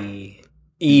black.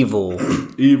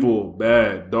 Evil,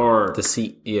 bad, dark.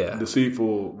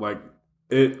 Deceitful, like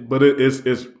it, but it's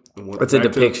a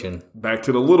depiction. Back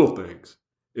to the little things.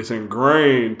 It's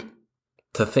ingrained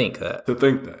to think that.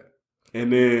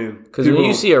 And then. Because when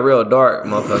you see a real dark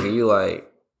motherfucker, you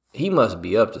like, he must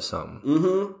be up to something.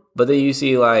 Mm-hmm. But then you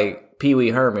see like Pee Wee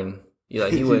Herman. You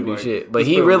like he wouldn't be shit, but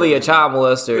he really a child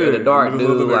molester and a dark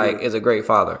dude. Like is a great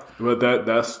father. But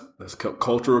that's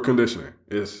cultural conditioning.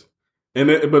 But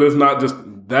it's not just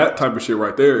that type of shit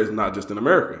right there. It's not just in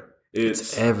America.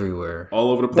 It's everywhere,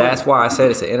 all over the planet. That's why I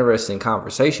said it's an interesting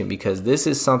conversation because this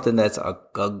is something that's a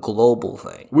global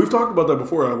thing. We've talked about that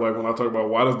before. Like when I talk about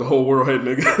why does the whole world hate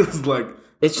niggas, like.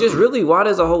 It's just really why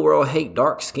does the whole world hate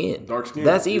dark skin?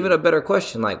 That's even a better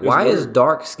question. Like why is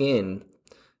dark skin?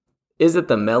 Is it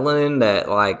the melanin that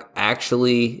like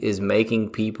actually is making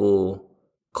people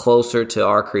closer to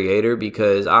our creator?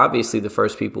 Because obviously the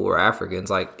first people were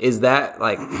Africans. Like, is that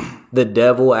like the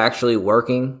devil actually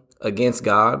working against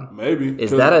God? Maybe. Is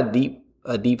that a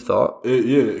deep thought?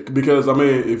 Yeah, because I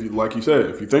mean, if you, like you said,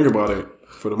 if you think about it,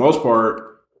 for the most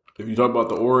part, if you talk about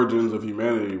the origins of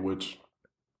humanity, which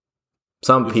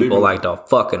some people like to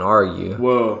fucking argue.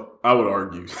 Well, I would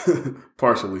argue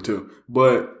partially too,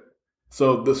 but.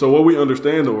 So what we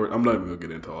understand, I'm not even going to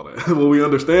get into all that. What we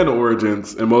understand the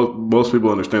origins, and most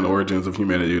people understand the origins of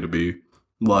humanity to be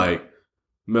like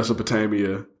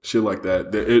Mesopotamia, shit like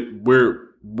that.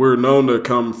 We're known to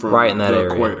come from right in that the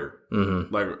area. equator.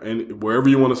 Mm-hmm. Like, and wherever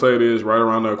you want to say it is, right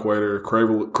around the equator,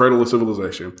 cradle of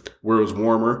civilization, where it was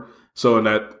warmer. So in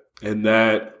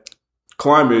that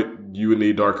climate, you would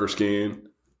need darker skin.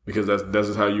 Because that's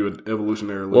just how you would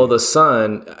evolutionarily. Well, the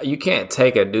sun, you can't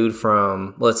take a dude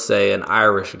from, let's say, an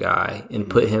Irish guy and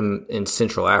put him in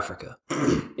Central Africa.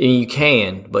 And you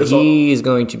can, but he's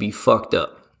going to be fucked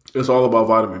up. It's all about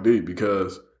vitamin D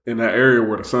because in that area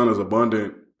where the sun is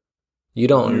abundant, you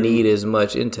don't need as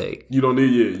much intake. You don't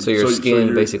need, So your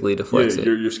skin basically deflects it.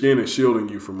 Your skin is shielding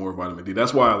you from more vitamin D.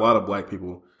 That's why a lot of black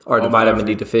people are vitamin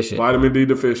D deficient. Vitamin D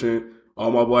deficient. All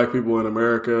my black people in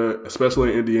America,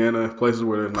 especially in Indiana, places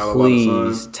where there's not a lot of sun.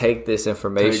 Please take this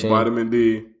information. Take vitamin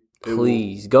D.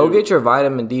 Please go get your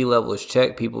vitamin D levels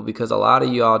checked, people, because a lot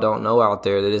of y'all don't know out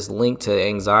there that it's linked to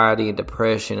anxiety and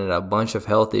depression and a bunch of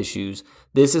health issues.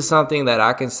 This is something that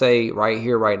I can say right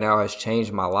here, right now, has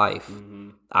changed my life.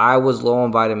 I was low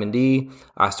on vitamin D.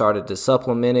 I started to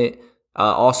supplement it.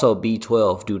 Also,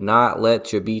 B12. Do not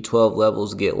let your B12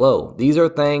 levels get low. These are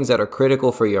things that are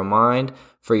critical for your mind,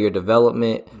 for your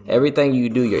development, everything you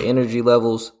do, your energy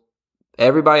levels.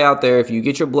 Everybody out there, if you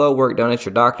get your blood work done at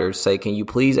your doctor, say, can you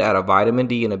please add a vitamin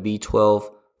D and a B12,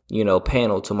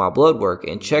 panel to my blood work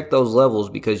and check those levels,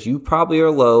 because you probably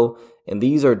are low and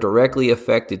these are directly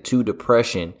affected to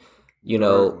depression. In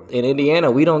Indiana,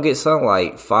 we don't get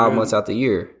sunlight 5 months out the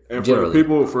year. And generally. for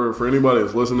people, for anybody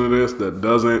that's listening to this that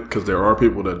doesn't, because there are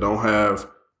people that don't have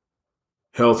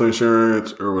health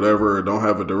insurance or whatever, or don't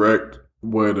have a direct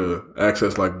way to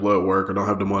access like blood work, or don't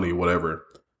have the money, whatever.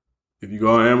 If you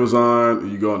go on Amazon,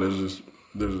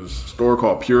 there's a store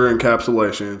called Pure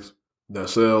Encapsulations that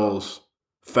sells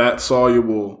fat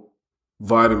soluble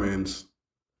vitamins.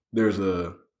 There's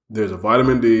a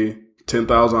vitamin D,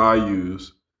 10,000 IUs.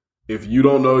 If you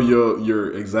don't know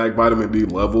your exact vitamin D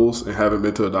levels and haven't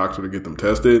been to a doctor to get them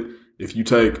tested, if you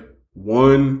take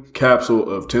one capsule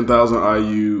of 10,000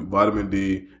 IU vitamin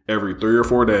D every 3 or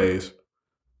 4 days,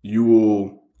 you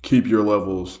will keep your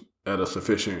levels at a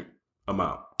sufficient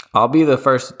amount. I'll be the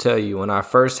first to tell you, when I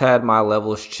first had my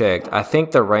levels checked, I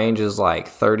think the range is like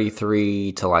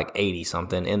 33 to like 80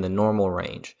 something in the normal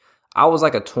range. I was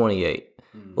like a 28.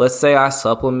 Let's say I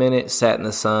supplemented, sat in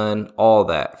the sun, all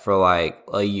that for like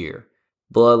a year.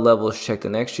 Blood levels checked the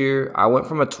next year. I went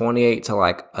from a 28 to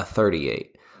like a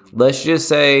 38. Let's just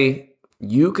say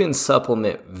you can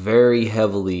supplement very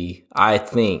heavily, I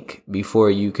think, before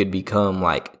you could become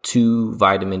like 2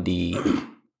 vitamin D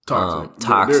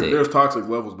toxic. There's toxic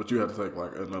levels, but you have to take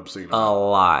like an obscene amount. A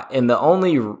lot. And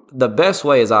the best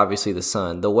way is obviously the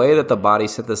sun. The way that the body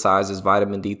synthesizes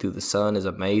vitamin D through the sun is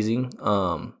amazing.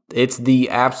 It's the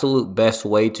absolute best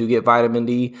way to get vitamin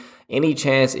D.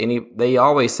 They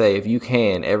always say, if you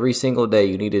can, every single day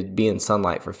you need to be in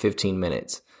sunlight for 15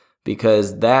 minutes,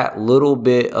 because that little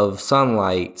bit of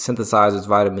sunlight synthesizes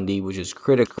vitamin D, which is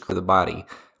critical for the body.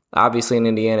 Obviously in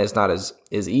Indiana, it's not as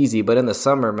easy, but in the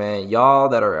summer, man, y'all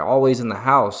that are always in the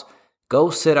house, go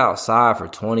sit outside for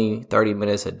 20, 30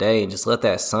 minutes a day and just let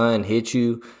that sun hit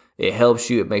you. It helps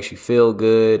you. It makes you feel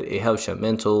good. It helps your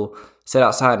mental. Sit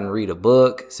outside and read a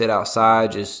book. Sit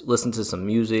outside, just listen to some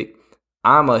music.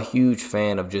 I'm a huge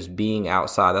fan of just being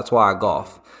outside. That's why I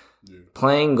golf. Yeah.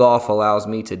 Playing golf allows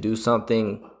me to do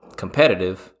something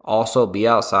competitive, also be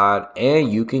outside, and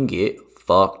you can get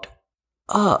fucked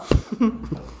up.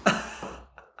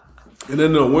 And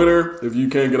then in the winter, if you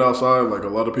can't get outside, like a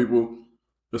lot of people,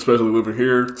 especially living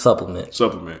here, supplement.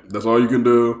 That's all you can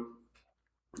do.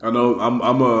 I know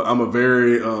I'm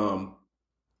very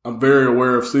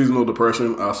aware of seasonal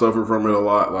depression. I suffer from it a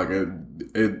lot. Like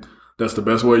it that's the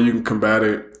best way you can combat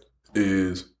it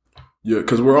is,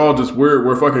 because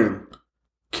we're fucking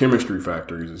chemistry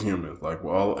factories as humans. Like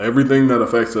everything that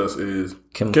affects us is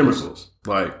chemicals.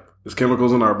 Like there's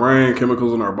chemicals in our brain,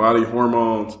 chemicals in our body,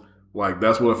 hormones. Like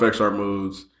that's what affects our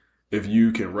moods. If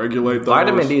you can regulate those.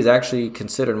 Vitamin D is actually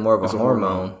considered more of a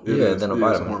hormone than a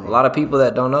vitamin. A lot of people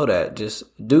that don't know that, just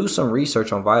do some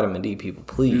research on vitamin D, people,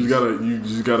 please. You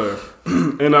just gotta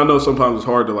and I know sometimes it's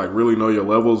hard to like really know your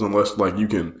levels unless like you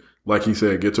can, like he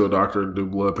said, get to a doctor and do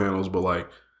blood panels. But like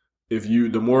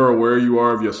the more aware you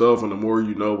are of yourself and the more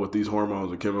you know what these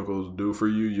hormones and chemicals do for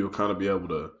you, you'll kind of be able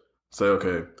to say,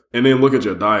 okay. And then look at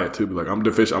your diet too. Be like, I'm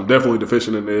definitely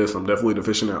deficient in this. I'm definitely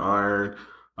deficient in iron.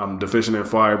 I'm deficient in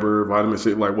fiber, vitamin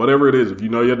C, like whatever it is. If you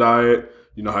know your diet,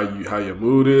 you know how your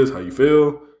mood is, how you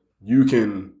feel, you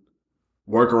can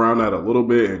work around that a little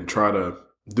bit and try to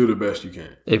do the best you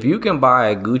can. If you can buy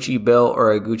a Gucci belt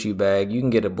or a Gucci bag, you can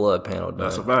get a blood panel done.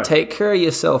 That's a fact. Take care of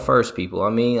yourself first, people. I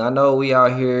mean, I know we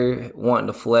out here wanting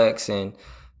to flex and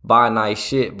buy nice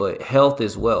shit, but health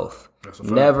is wealth.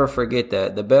 Never forget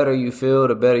that. The better you feel,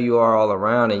 the better you are all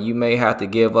around, and you may have to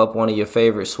give up one of your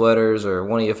favorite sweaters or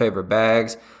one of your favorite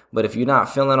bags, but if you're not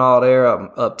feeling all there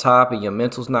up top and your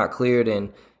mental's not clear,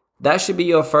 then that should be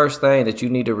your first thing that you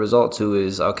need to resort to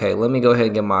is, okay, let me go ahead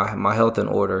and get my health in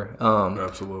order.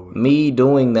 Absolutely. Me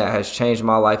doing that has changed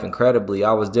my life incredibly.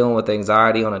 I was dealing with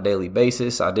anxiety on a daily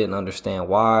basis. I didn't understand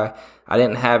why. I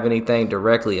didn't have anything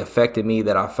directly affected me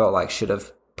that I felt like should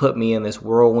have put me in this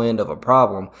whirlwind of a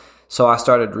problem. So I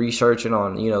started researching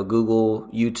on, Google,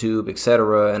 YouTube,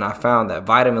 etc., and I found that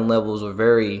vitamin levels were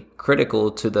very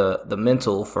critical to the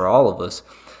mental for all of us.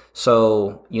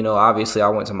 So, obviously I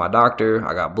went to my doctor.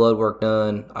 I got blood work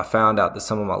done. I found out that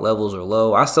some of my levels are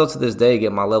low. I still to this day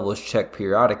get my levels checked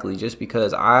periodically just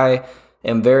because I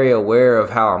am very aware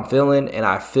of how I'm feeling, and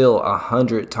I feel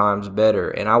 100 times better.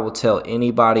 And I will tell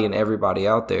anybody and everybody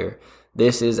out there,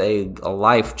 this is a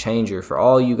life changer for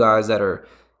all you guys that are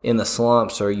in the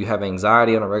slumps or you have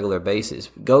anxiety on a regular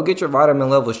basis. Go get your vitamin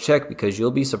levels checked, because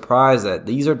you'll be surprised that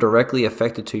these are directly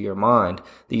affected to your mind.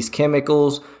 These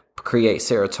chemicals create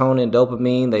serotonin,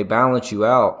 dopamine, they balance you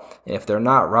out. And if they're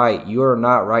not right, you're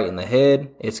not right in the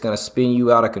head. It's going to spin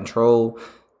you out of control.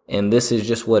 And this is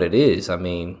just what it is. I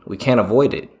mean, we can't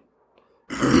avoid it.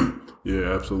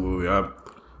 Yeah, absolutely. I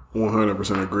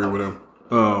 100% agree with him.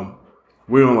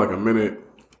 We're on like a minute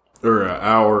or an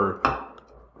hour.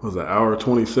 Was it hour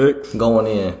 26? Going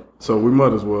in. So we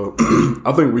might as well.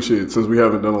 I think we should, since we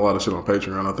haven't done a lot of shit on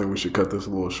Patreon, I think we should cut this a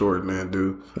little short and then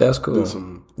do. That's cool. We're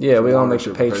going to make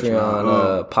the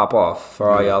Patreon pop off for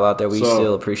all y'all out there. We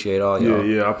still appreciate all y'all.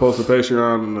 Yeah. I post a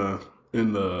Patreon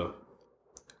in the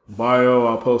bio.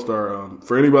 I'll post our,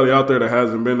 for anybody out there that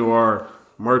hasn't been to our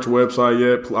merch website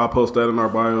yet, I'll post that in our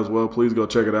bio as well. Please go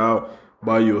check it out.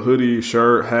 Buy you a hoodie,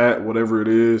 shirt, hat, whatever it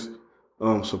is.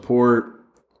 Support.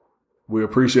 We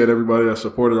appreciate everybody that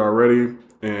supported already.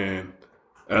 And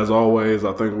as always,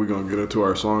 I think we're going to get into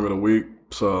our song of the week.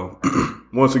 So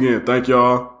once again, thank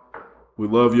y'all. We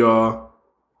love y'all.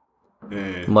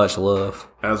 And much love.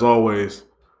 As always,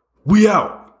 we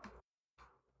out.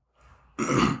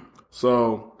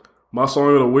 So my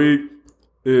song of the week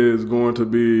is going to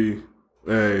be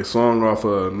a song off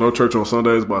of No Church on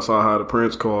Sundays by Sci-Hi the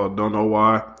Prince called Don't Know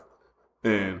Why.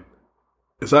 And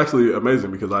it's actually amazing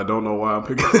because I don't know why I'm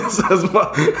picking this as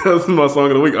my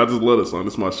song of the week. I just love this song.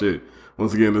 It's my shit.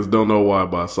 Once again, it's Don't Know Why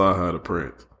by Sci-Hi the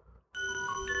Prince.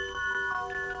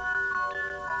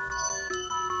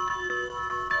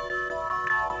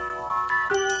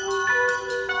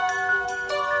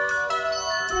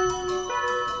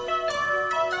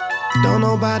 Don't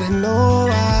nobody know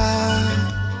why.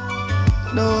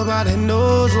 Nobody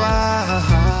knows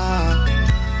why.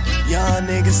 Young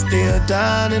niggas still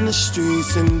dying in the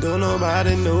streets and don't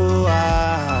nobody know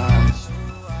why.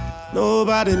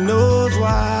 Nobody knows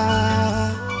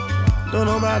why. Don't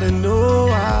nobody know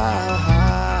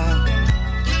why.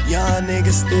 Young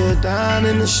niggas still dying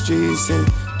in the streets and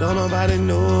don't nobody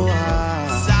know why.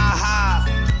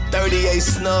 Sci-Hi, 38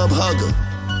 snub hugger.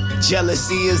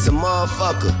 Jealousy is a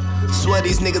motherfucker. Swear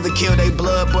these niggas will kill they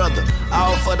blood brother.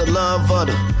 All for the love of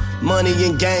the money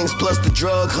and gangs plus the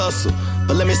drug hustle.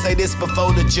 But let me say this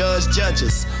before the judge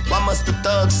judges. Why must the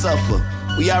thug suffer?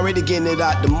 We already getting it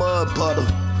out the mud puddle.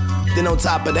 Then on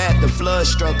top of that, the flood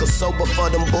struck us. So before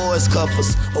them boys cuff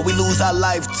us, or we lose our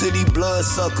life to these blood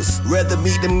suckers. Rather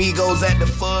meet the Migos at the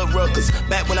Fudd Ruckers.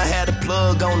 Back when I had a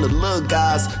plug on the little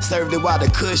guys. Served it while the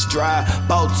kush dry.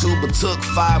 Bought two but took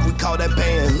five. We call that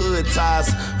paying hood ties.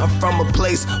 I'm from a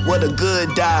place where the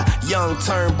good die. Young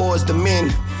turn boys to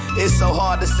men. It's so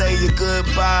hard to say your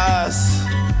goodbyes.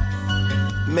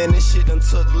 Man, this shit done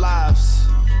took lives.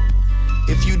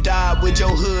 If you died with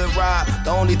your hood ride,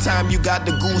 the only time you got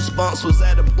the goosebumps was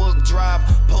at a book drive.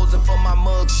 Posing for my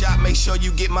mug shot, make sure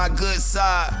you get my good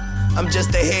side. I'm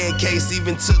just a head case,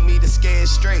 even took me to Scared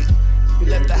Straight.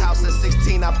 Left the house at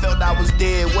 16, I felt I was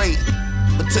dead weight.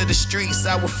 But to the streets,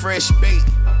 I was fresh bait.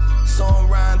 So I'm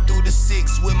riding through the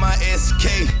 6 with my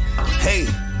SK. Hey,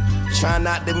 try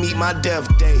not to meet my death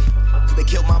day. Cause they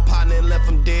killed my partner and left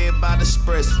him dead by the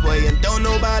expressway. And don't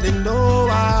nobody know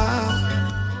why.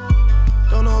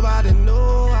 Don't nobody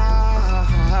know why.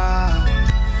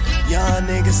 Young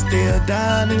niggas still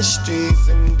dying in the streets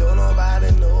and don't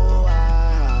nobody know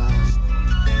why.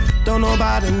 Don't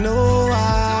nobody know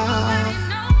why.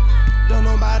 Don't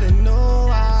nobody know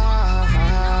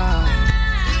why.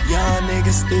 Young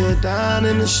niggas still dying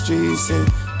in the streets and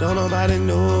don't nobody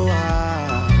know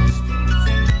why.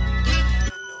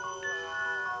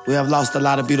 We have lost a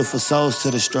lot of beautiful souls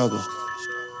to the struggle.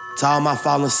 To all my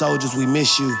fallen soldiers, we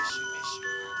miss you.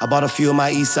 I bought a few of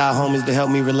my east side homies to help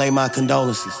me relay my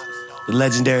condolences. The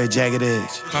legendary Jagged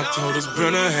Edge. I told his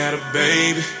brother had a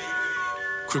baby.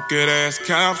 Crooked ass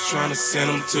cops trying to send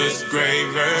him to his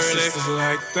grave early. Sisters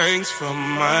like, thanks for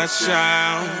my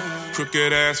child.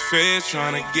 Crooked ass feds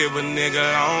trying to give a nigga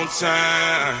long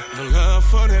time. The love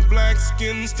for that black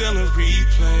skin still a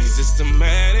replay.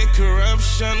 Systematic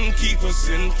corruption keep us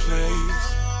in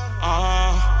place.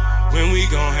 When we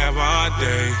gon' have our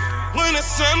day. When the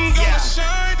sun gonna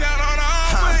shine down on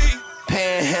our way.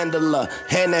 Panhandler,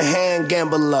 hand-to-hand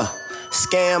gambler.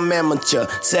 Scam amateur,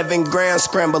 7 grand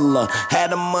scrambler.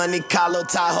 Had a Monte Carlo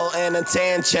Tahoe and a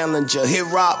tan Challenger. Hit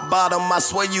rock bottom, I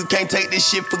swear you can't take this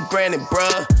shit for granted,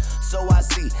 bruh. So I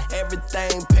see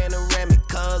everything panoramic.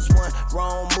 Cause one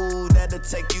wrong move that'll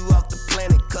take you off the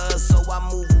planet. Cause so I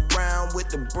move around with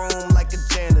the broom like a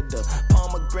janitor.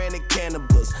 Pomegranate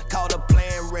cannabis, caught a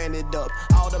plan, ran it up.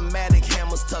 Automatic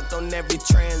hammers tucked on every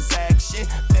transaction.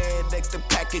 FedEx the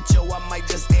package, yo, I might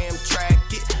just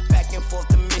Amtrak it. Back and forth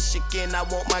to Michigan, I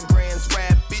want my grands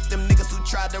rapid. Them niggas who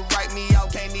tried to write me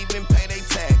out can't even pay their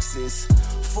taxes.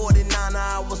 49,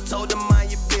 I was told to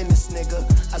mind your business, nigga.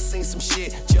 I seen some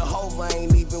shit Jehovah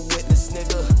ain't even witness,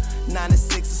 nigga.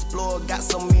 96 Explorer got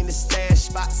so many stash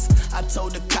spots. I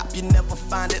told the cop you never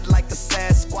find it like a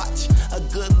Sasquatch. A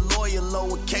good lawyer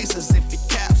lower cases if your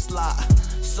caps lie.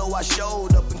 So I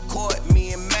showed up in court,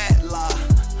 me and Matlock.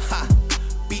 Ha,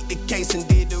 beat the case and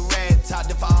did the red top.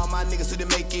 For all my niggas who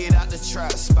didn't make it out the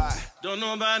trap spot. Don't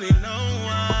nobody know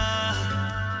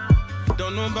why.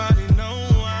 Don't nobody know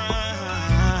why.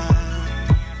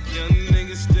 Young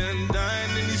niggas still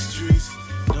dying in these streets.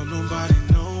 Don't nobody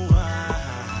know why.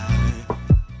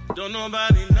 Don't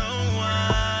nobody know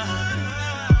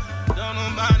why. Don't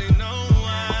nobody know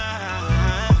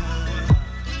why.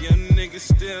 Young niggas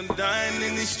still dying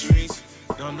in these streets.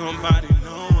 Don't nobody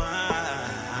know why.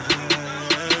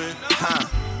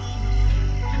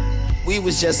 We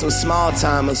was just some small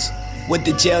timers. With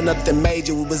the jail, nothing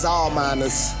major, we was all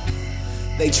minors.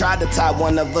 They tried to tie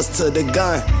one of us to the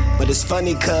gun, but it's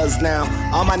funny cause now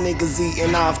all my niggas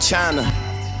eating off China.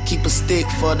 Keep a stick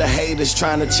for the haters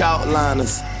trying to chalk line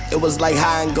us. It was like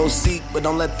hide and go seek, but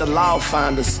don't let the law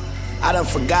find us. I done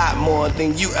forgot more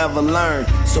than you ever learned.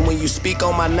 So when you speak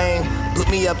on my name, put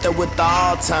me up there with the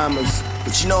all-timers.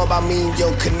 What you know about me and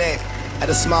your connect? At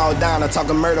a small diner,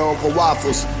 talking murder over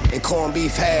waffles and corned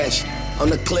beef hash.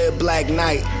 On a clear black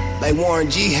night, like Warren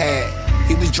G had.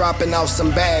 He was dropping off some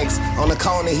bags on the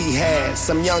corner he had.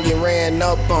 Some youngin' ran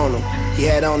up on him. He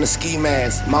had on a ski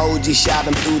mask. My OG shot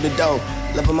him through the door,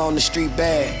 left him on the street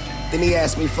bag. Then he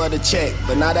asked me for the check,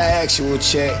 but not an actual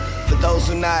check. For those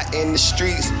who not in the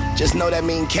streets, just know that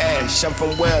mean cash. I'm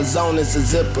from where a zone is a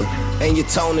zipper, and your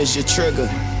tone is your trigger.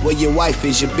 Where your wife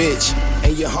is your bitch,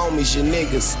 and your homies your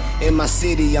niggas. In my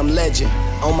city, I'm legend.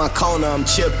 On my corner, I'm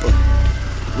chipper.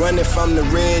 Running from the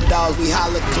red dogs, we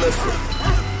holler Clifford.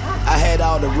 I had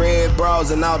all the red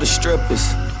bras and all the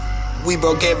strippers. We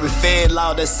broke every fed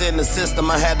law that's in the system.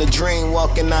 I had a dream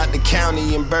walking out the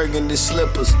county in burgundy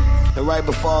slippers. And right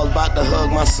before I was about to hug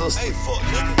my sister. Hey, fuck,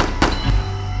 nigga.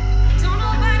 Don't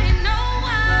nobody know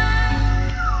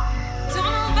why.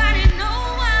 Don't nobody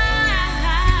know why.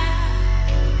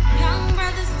 Young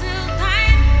brother still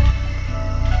dying.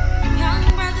 Young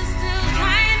brother still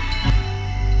dying.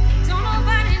 Don't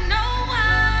nobody know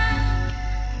why.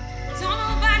 Don't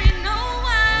nobody know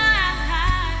why.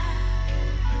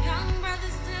 Young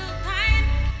brother still dying.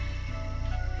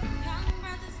 Young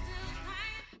brother still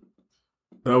dying.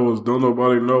 That was Don't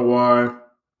Nobody Know Why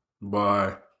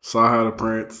by Sahara the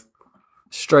Prince.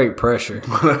 Straight pressure.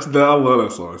 I love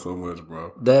that song so much,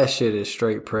 bro. That shit is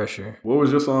straight pressure. What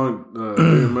was your song,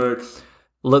 DMX?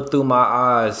 Look Through My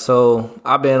Eyes. So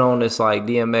I've been on this like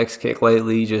DMX kick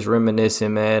lately, just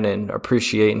reminiscing, man, and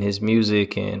appreciating his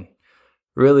music. And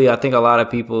really, I think a lot of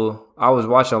people, I was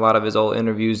watching a lot of his old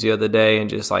interviews the other day and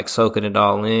just like soaking it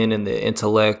all in and the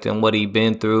intellect and what he'd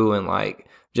been through and like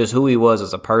just who he was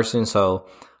as a person. So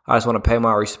I just want to pay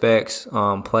my respects,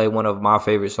 play one of my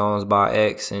favorite songs by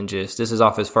X, and just, this is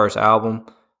off his first album.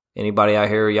 Anybody out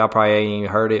here, y'all probably ain't even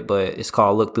heard it, but it's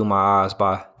called Look Through My Eyes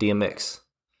by DMX.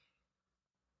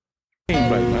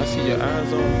 I see your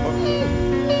eyes on fire.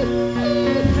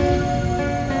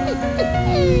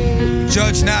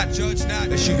 Judge not,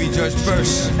 that should be judged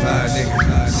first. Fire nigga.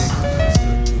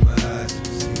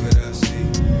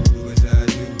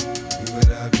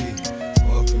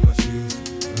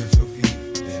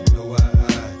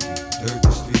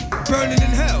 Burning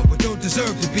in hell, but don't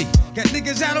deserve to be. Got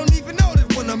niggas I don't even know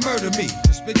that wanna murder me.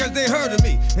 Just because they heard of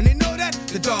me. And they know that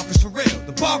the dark is for real.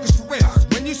 The bark is for real.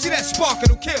 When you see that spark,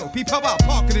 it'll kill. Peep how about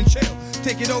park it and chill.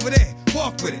 Take it over there,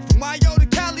 walk with it. From Mayo to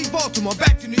Cali, Baltimore,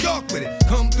 back to New York with it.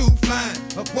 Come through flying,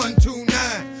 up 129.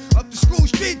 Up the school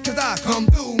street, cause I come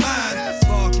through mine.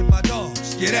 Barking my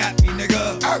dogs, get at me,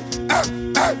 nigga.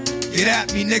 Get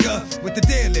at me, nigga. With the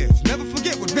deal is, never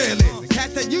forget what real is. The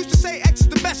cat that used to say X is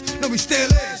the best, no he still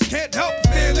is. Can't help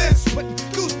but feel this. Putting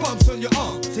goosebumps on your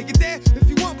arm. Take it there if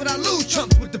you want, but I lose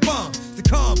chumps with the bombs. The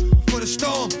calm before the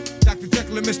storm. Dr.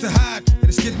 Jekyll and Mr. Hyde, and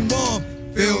it's getting warm.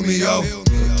 Feel me, yo. Feel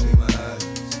me, yo. In my eyes,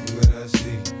 see what I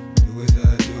see. Do as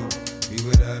I do, be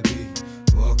what I be.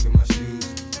 Walk in my shoes,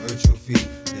 hurt your feet.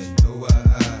 Then know why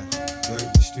I dirt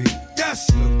the street.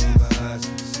 Yes. Look in my eyes,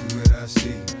 see what I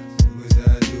see. Do as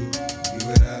I do, be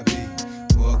what I be.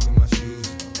 Walk in my shoes,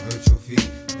 hurt your feet.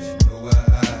 Then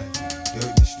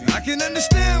I can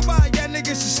understand why y'all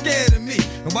niggas are scared of me.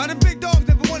 And why the big dogs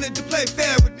never wanted to play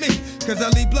fair with me. Cause I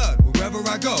leave blood wherever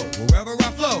I go, wherever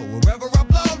I flow, wherever I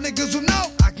blow. Niggas will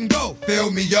know I can go, feel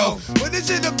me, yo. What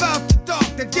is it about the dark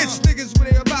that gets niggas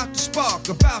when they about to spark,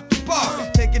 about to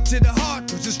bark? Take it to the heart,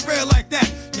 cause it's real like that.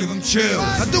 Give them chills.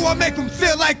 How do I make them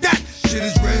feel like that? Shit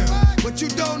is real. What you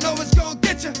don't know is gonna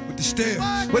get you with the steel.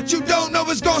 What you don't know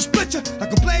is gonna split you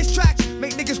like a blaze tracks.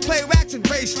 Make niggas play racks and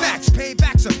raise stacks.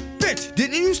 Payback's a bitch.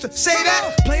 Didn't you used to say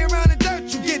that? Play around in dirt,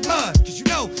 you get mud. Cause you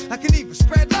know I can either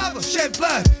spread love or shed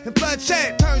blood. And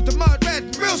bloodshed turns the mud red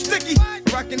and real sticky.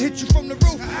 Or I can hit you from the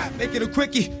roof, make it a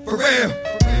quickie, for real.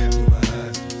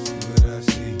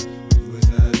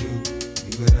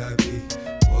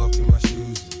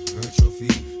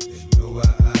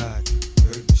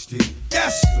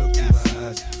 Yes! Look in my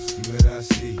eyes, see what I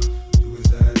see. Do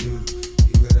as I do,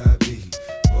 be what I be.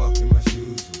 Walk in my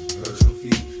shoes, hurt your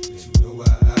feet. Let you know why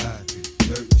I do.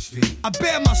 Dirt the street. I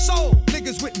bear my soul,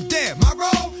 niggas wouldn't dare. My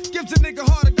role gives a nigga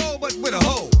hard to go, but with a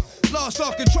hole. Lost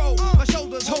all control, my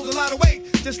shoulders hold a lot of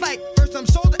weight. Just like first I'm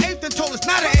sold the eighth and told it's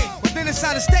not an eight. But then it's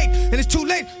out of state, and it's too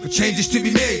late for changes to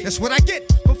be made. That's what I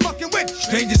get for fucking with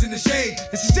strangers in the shade.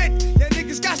 This is it, yeah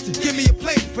niggas got to give me a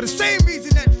plate. For the same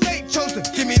reason that fate chose to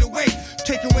give me the weight.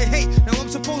 Take away hate, now I'm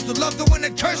supposed to love the one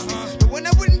that cursed me. The one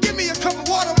that wouldn't give me a cup of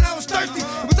water when I was thirsty.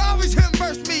 It was always him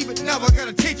versus me, but now I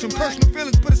gotta teach him. Personal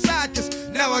feelings put aside, cause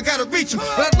now I gotta reach him.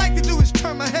 What I'd like to do is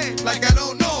turn my head like I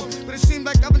don't know him. But it seems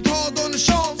like I've been called on the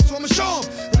show, so I'ma show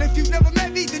him. And if you've never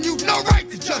met me, then you've no right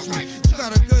to judge me. You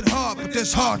got a good heart, but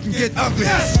this heart can get ugly.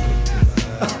 Yes!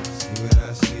 See what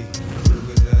I see, do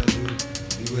what I do,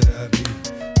 be what I be.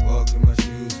 Walk in my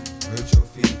shoes, hurt your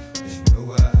feet. Cause you know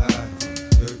why I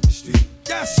dirt the street.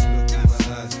 Yes! Look in my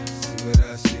eyes, see what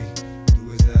I see, do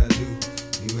as I do,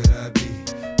 be what I be.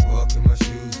 Walk in my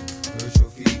shoes, hurt your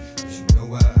feet. Cause you know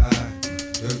why I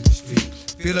dirt the street.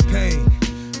 Feel the pain,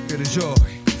 feel the joy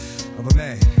of a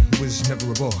man who was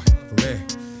never a boy, for real.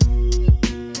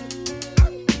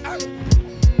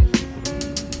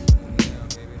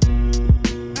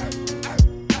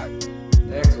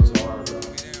 X was hard, bro.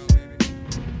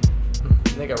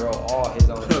 Nigga wrote all his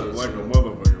own shit. Like a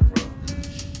motherfucker, bro.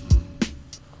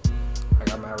 I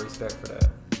got mad respect for that.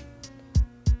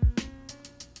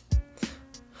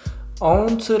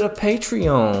 On to the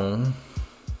Patreon.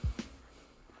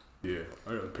 Yeah, I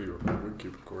gotta pee real quick. We can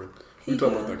keep recording. We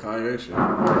talking about that Kanye shit.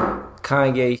 Kanye